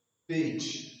page.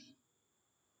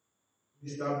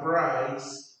 Mr. Bright,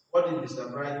 what did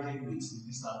Mr. Bright do with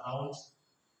this account?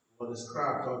 For the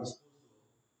scrap or disposal.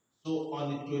 So on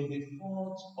the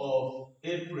 24th of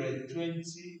April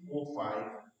 2005, you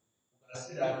can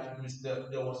see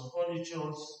that there was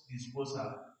furniture's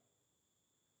disposal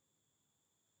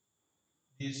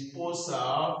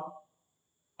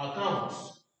account.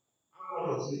 How much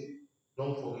was it?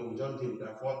 Don't forget, we just did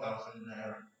that 4,000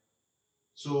 naira.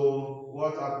 So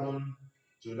what happened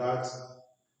to that?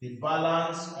 the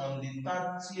balance on the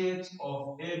 30th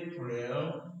of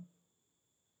April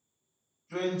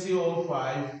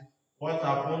 2005. What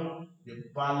happened? The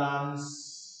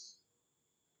balance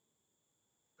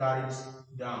carried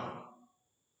down.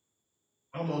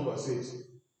 How much was it?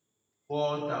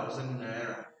 4,000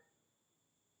 naira.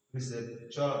 This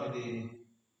is the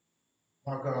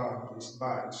marker is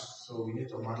bad, so we need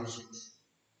to manage it.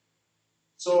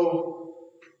 So,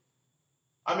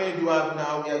 how many do you have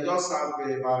now? We just have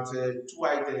about 2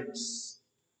 items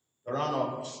to run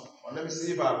up. Well, let me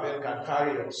see if our pen can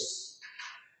carry us.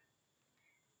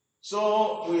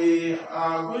 So, we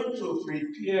are going to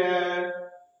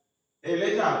prepare a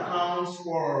ledger account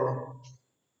for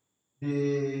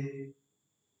the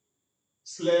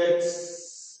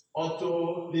Slex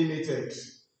Auto Limited,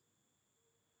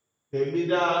 the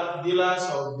dealers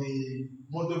of the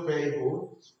motor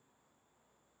vehicle.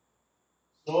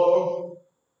 So,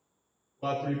 we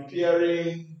are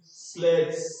preparing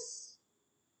Slex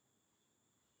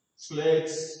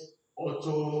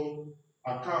Auto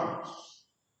account.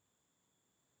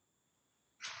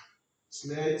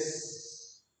 Slex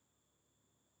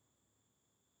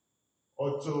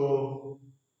Auto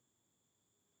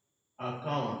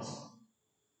account.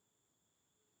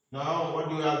 Now, what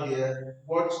do we have here?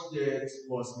 What date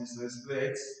was Mr.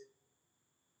 Slex?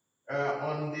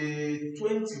 On the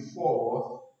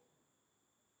 24th,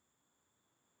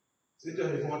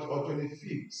 24th or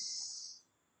 25th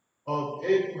of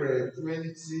April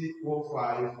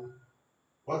 2005,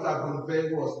 what happened?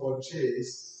 Vehicle was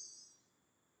purchased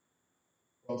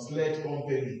from Sledge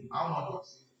Company. How much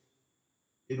was it?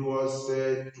 It was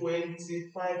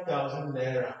 25,000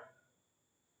 naira.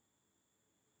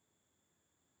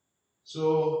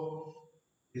 So,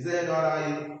 is there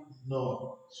another?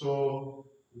 No. So,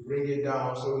 we bring it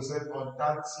down. So, we said on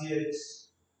 30th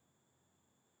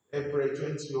April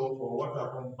 2004, what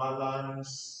happened?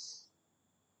 Balance.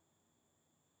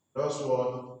 That's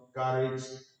what carried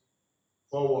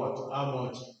forward. How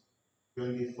much?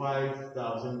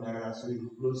 25,000 naira. So, we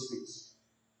close it.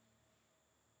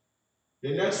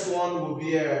 The next one will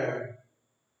be a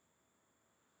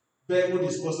vehicle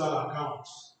disposal account.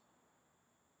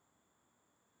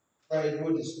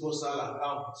 Vehicle disposal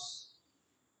account.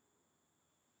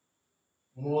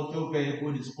 Motor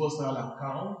vehicle disposal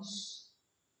account.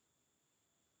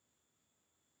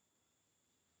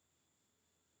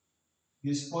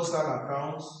 Disposal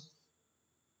account.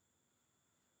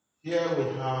 Here we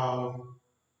have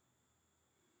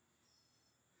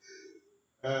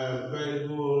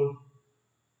vehicle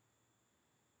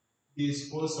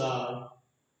disposal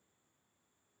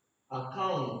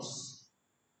accounts.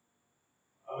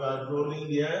 We are rolling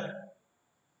here.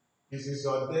 This is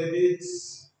your debit,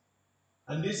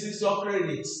 and this is your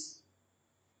credit.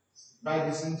 Divide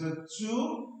this into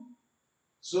 2.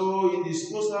 So in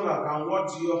disposal account, what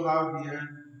do you have here?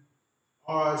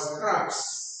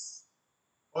 Scraps.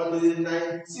 On the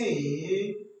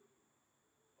 19th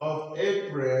of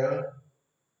April,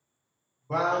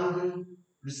 bank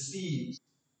received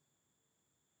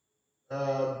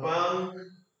bank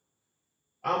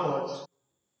how much?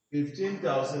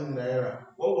 15,000 naira.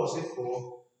 What was it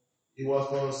for? It was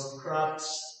for scrapped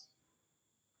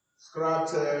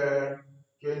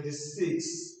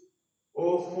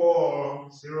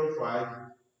 260405.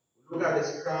 Look at the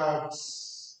scrapped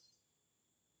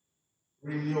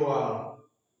renewals.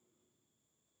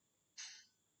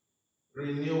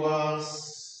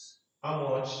 How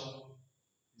much?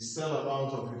 The same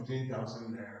amount of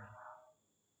 15,000 naira.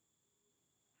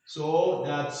 So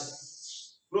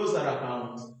that's close that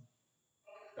account.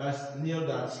 That's nil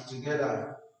that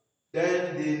together.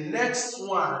 Then the next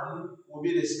one will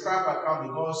be the scrap account,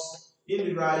 because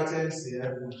in the items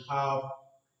here we have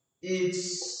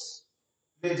its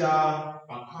ledger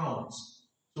account.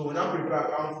 So we now prepare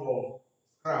account for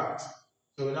scrapped.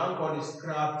 So we now call it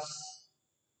scrapped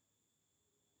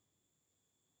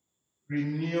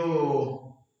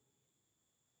renewal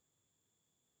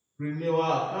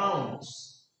accounts.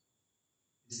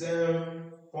 The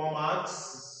same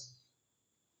formats.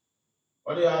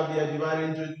 What do you have here? Divided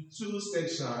into 2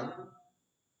 sections.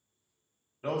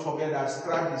 Don't forget that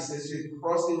scrap is essentially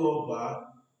crossing over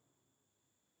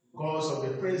because of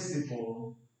the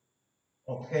principle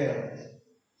of health.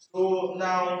 So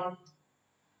now,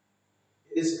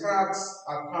 in the scraps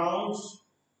account,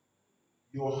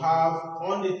 you have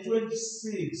on the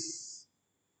 26th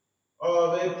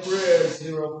of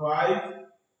April 05,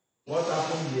 what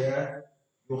happened here?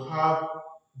 You have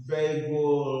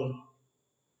vehicle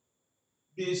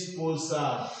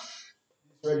disposal.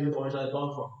 This is where the information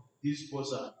comes from.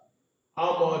 Disposal.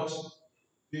 How much?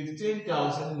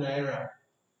 15,000 naira.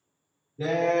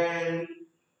 Then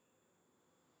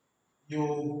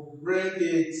you bring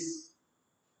it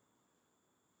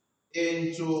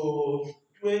into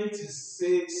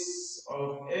 26th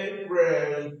of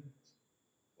April.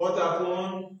 What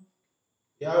happened?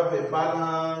 You have a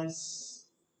balance.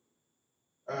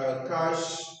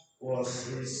 Cash was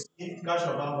received. Cash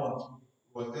of how much?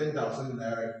 Was 10,000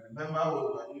 naira. Remember we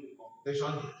were doing the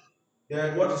computation.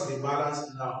 Then what is the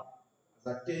balance now?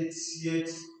 As at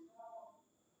 30th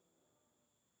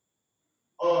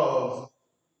of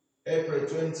April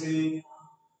 20.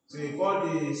 So you call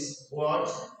this what?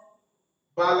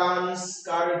 Balance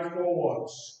carried forward.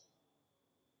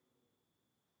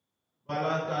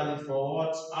 Balance carried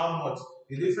forward. How much?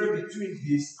 The difference between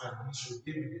this and this should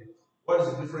give you. What is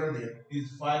the difference here?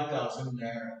 Is 5,000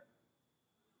 naira.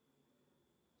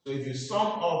 So if you sum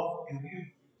up, you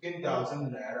give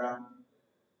 15,000 naira,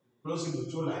 close it with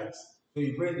two lines. So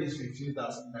you bring this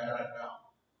 15,000 naira down.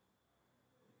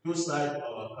 Two side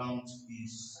of account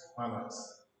is balance.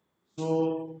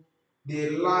 So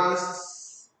the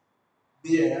last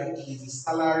there is the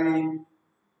salary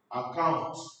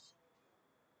account.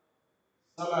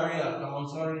 Salary account,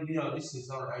 sorry, yeah, this is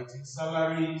not writing.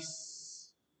 Salaries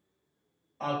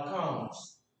account.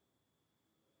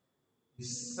 The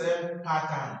same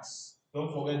patterns.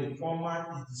 Don't forget the format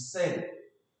is the same.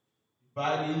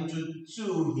 Divide into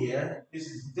two here. This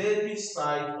is debit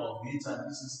side of it, and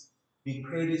this is the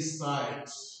credit side.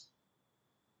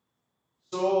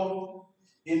 So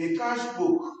in the cash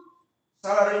book,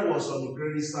 salary was on the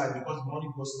credit side because money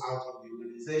goes out of the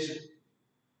organization.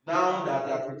 Now that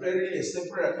they are preparing a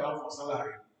separate account for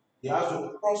salary, they have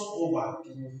to cross over to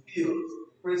fulfill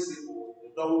the principal, the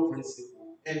double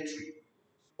principal entry.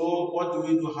 So what do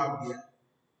we do have here?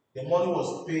 The money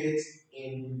was paid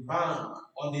in bank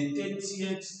on the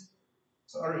 30th.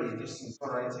 Sorry, this is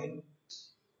not writing.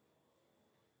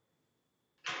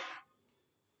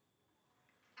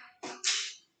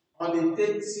 On the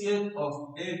 30th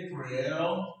of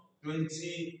April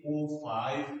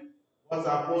 2005, what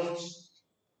happened?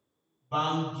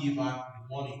 Bank gave out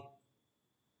the money.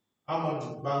 How much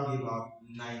did bank give out?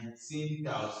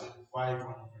 19,500.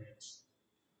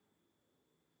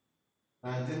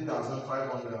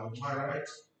 19,500. Am I right?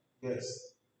 Yes.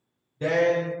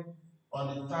 Then on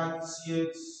the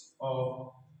 30th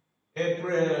of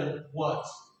April, what?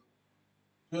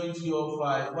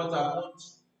 2005. What happened?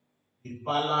 The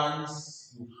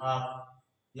balance you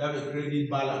have a credit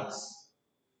balance.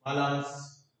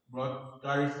 Balance brought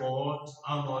carry forward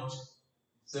how much?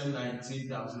 Same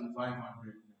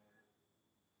 19,500.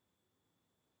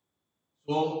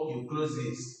 So you close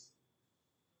this.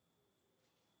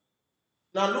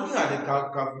 Now looking at the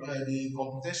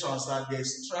computations and the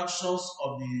extractions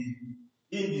of the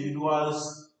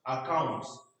individual's accounts,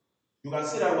 you can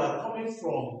see that we are coming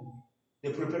from the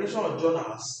preparation of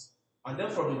journals, and then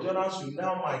from the journals we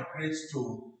now migrate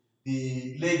to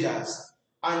the ledgers.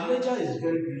 And ledger is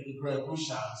very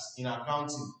crucial in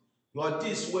accounting. But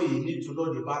this way you need to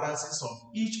know the balances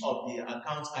of each of the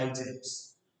account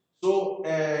items. So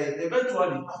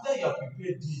eventually, after you have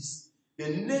prepared this, the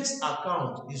next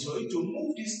account is for you to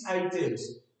move these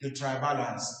items to tribalance.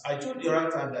 Balance. I told you the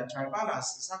right time that tribalance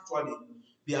balance is actually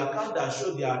the account that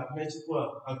shows the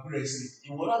arithmetical accuracy.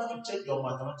 You will have to check your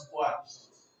mathematical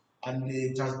and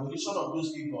the transposition of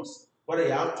those figures, whether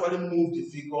you actually move the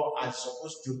figure as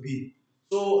supposed to be.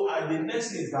 So the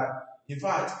next thing is that, in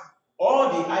fact, all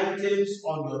the items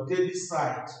on your debit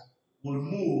side will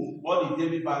move, all the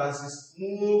debit balances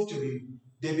move to the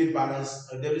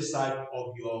debit side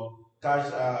of your cash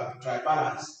trial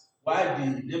balance, while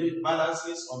the debit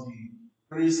balances on the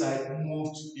credit side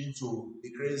moved into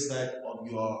the credit side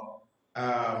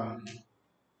um,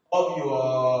 of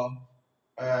your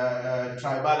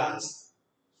trial balance.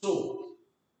 So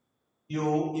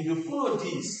if you follow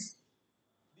this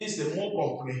is a more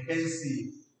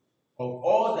comprehensive of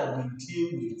all that we deal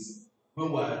with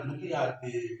when we are looking at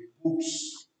the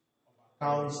books of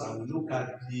accounts, and we look at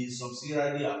the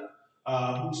subsidiary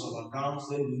books of accounts,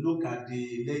 then we look at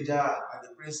the ledger and the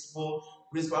principal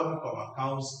book of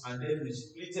accounts, and then we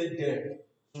splitted them.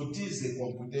 So this is the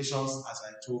computations as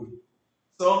I told you.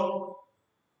 So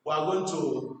we are going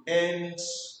to end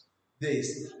this.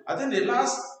 I think the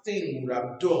last thing we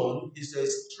have done is to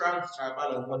extract trial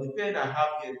balance, but the pen I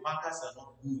have here, the markers are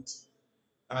not good.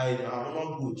 Are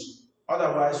not good.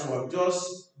 Otherwise, we have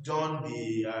just done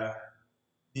the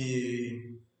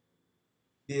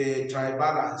trial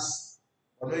balance.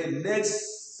 But in the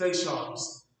next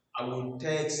sections, I will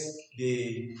text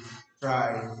the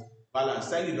trial balance.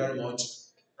 Thank you very much.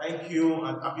 Thank you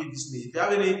and happy listening. If you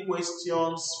have any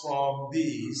questions from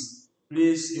this,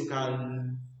 please you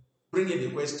can bring in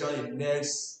the question in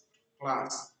next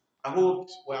class. I hope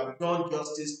we have done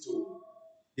justice to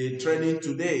the training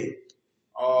today,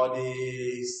 or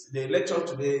the lecture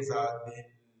today has been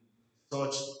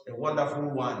such a wonderful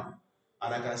one,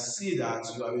 and I can see that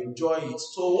you have enjoyed it.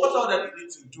 So what all that you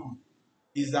need to do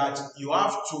is that you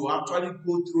have to actually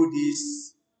go through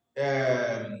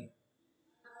um,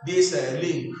 this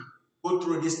link, go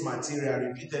through this material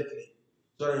repeatedly,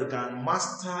 so that you can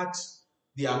master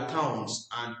the accounts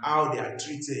and how they are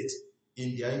treated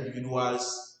in their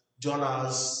individuals,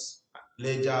 journals,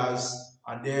 ledgers,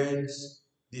 and then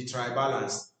the trial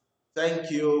balance.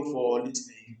 Thank you for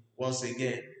listening once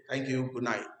again. Thank you. Good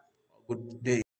night. Good day.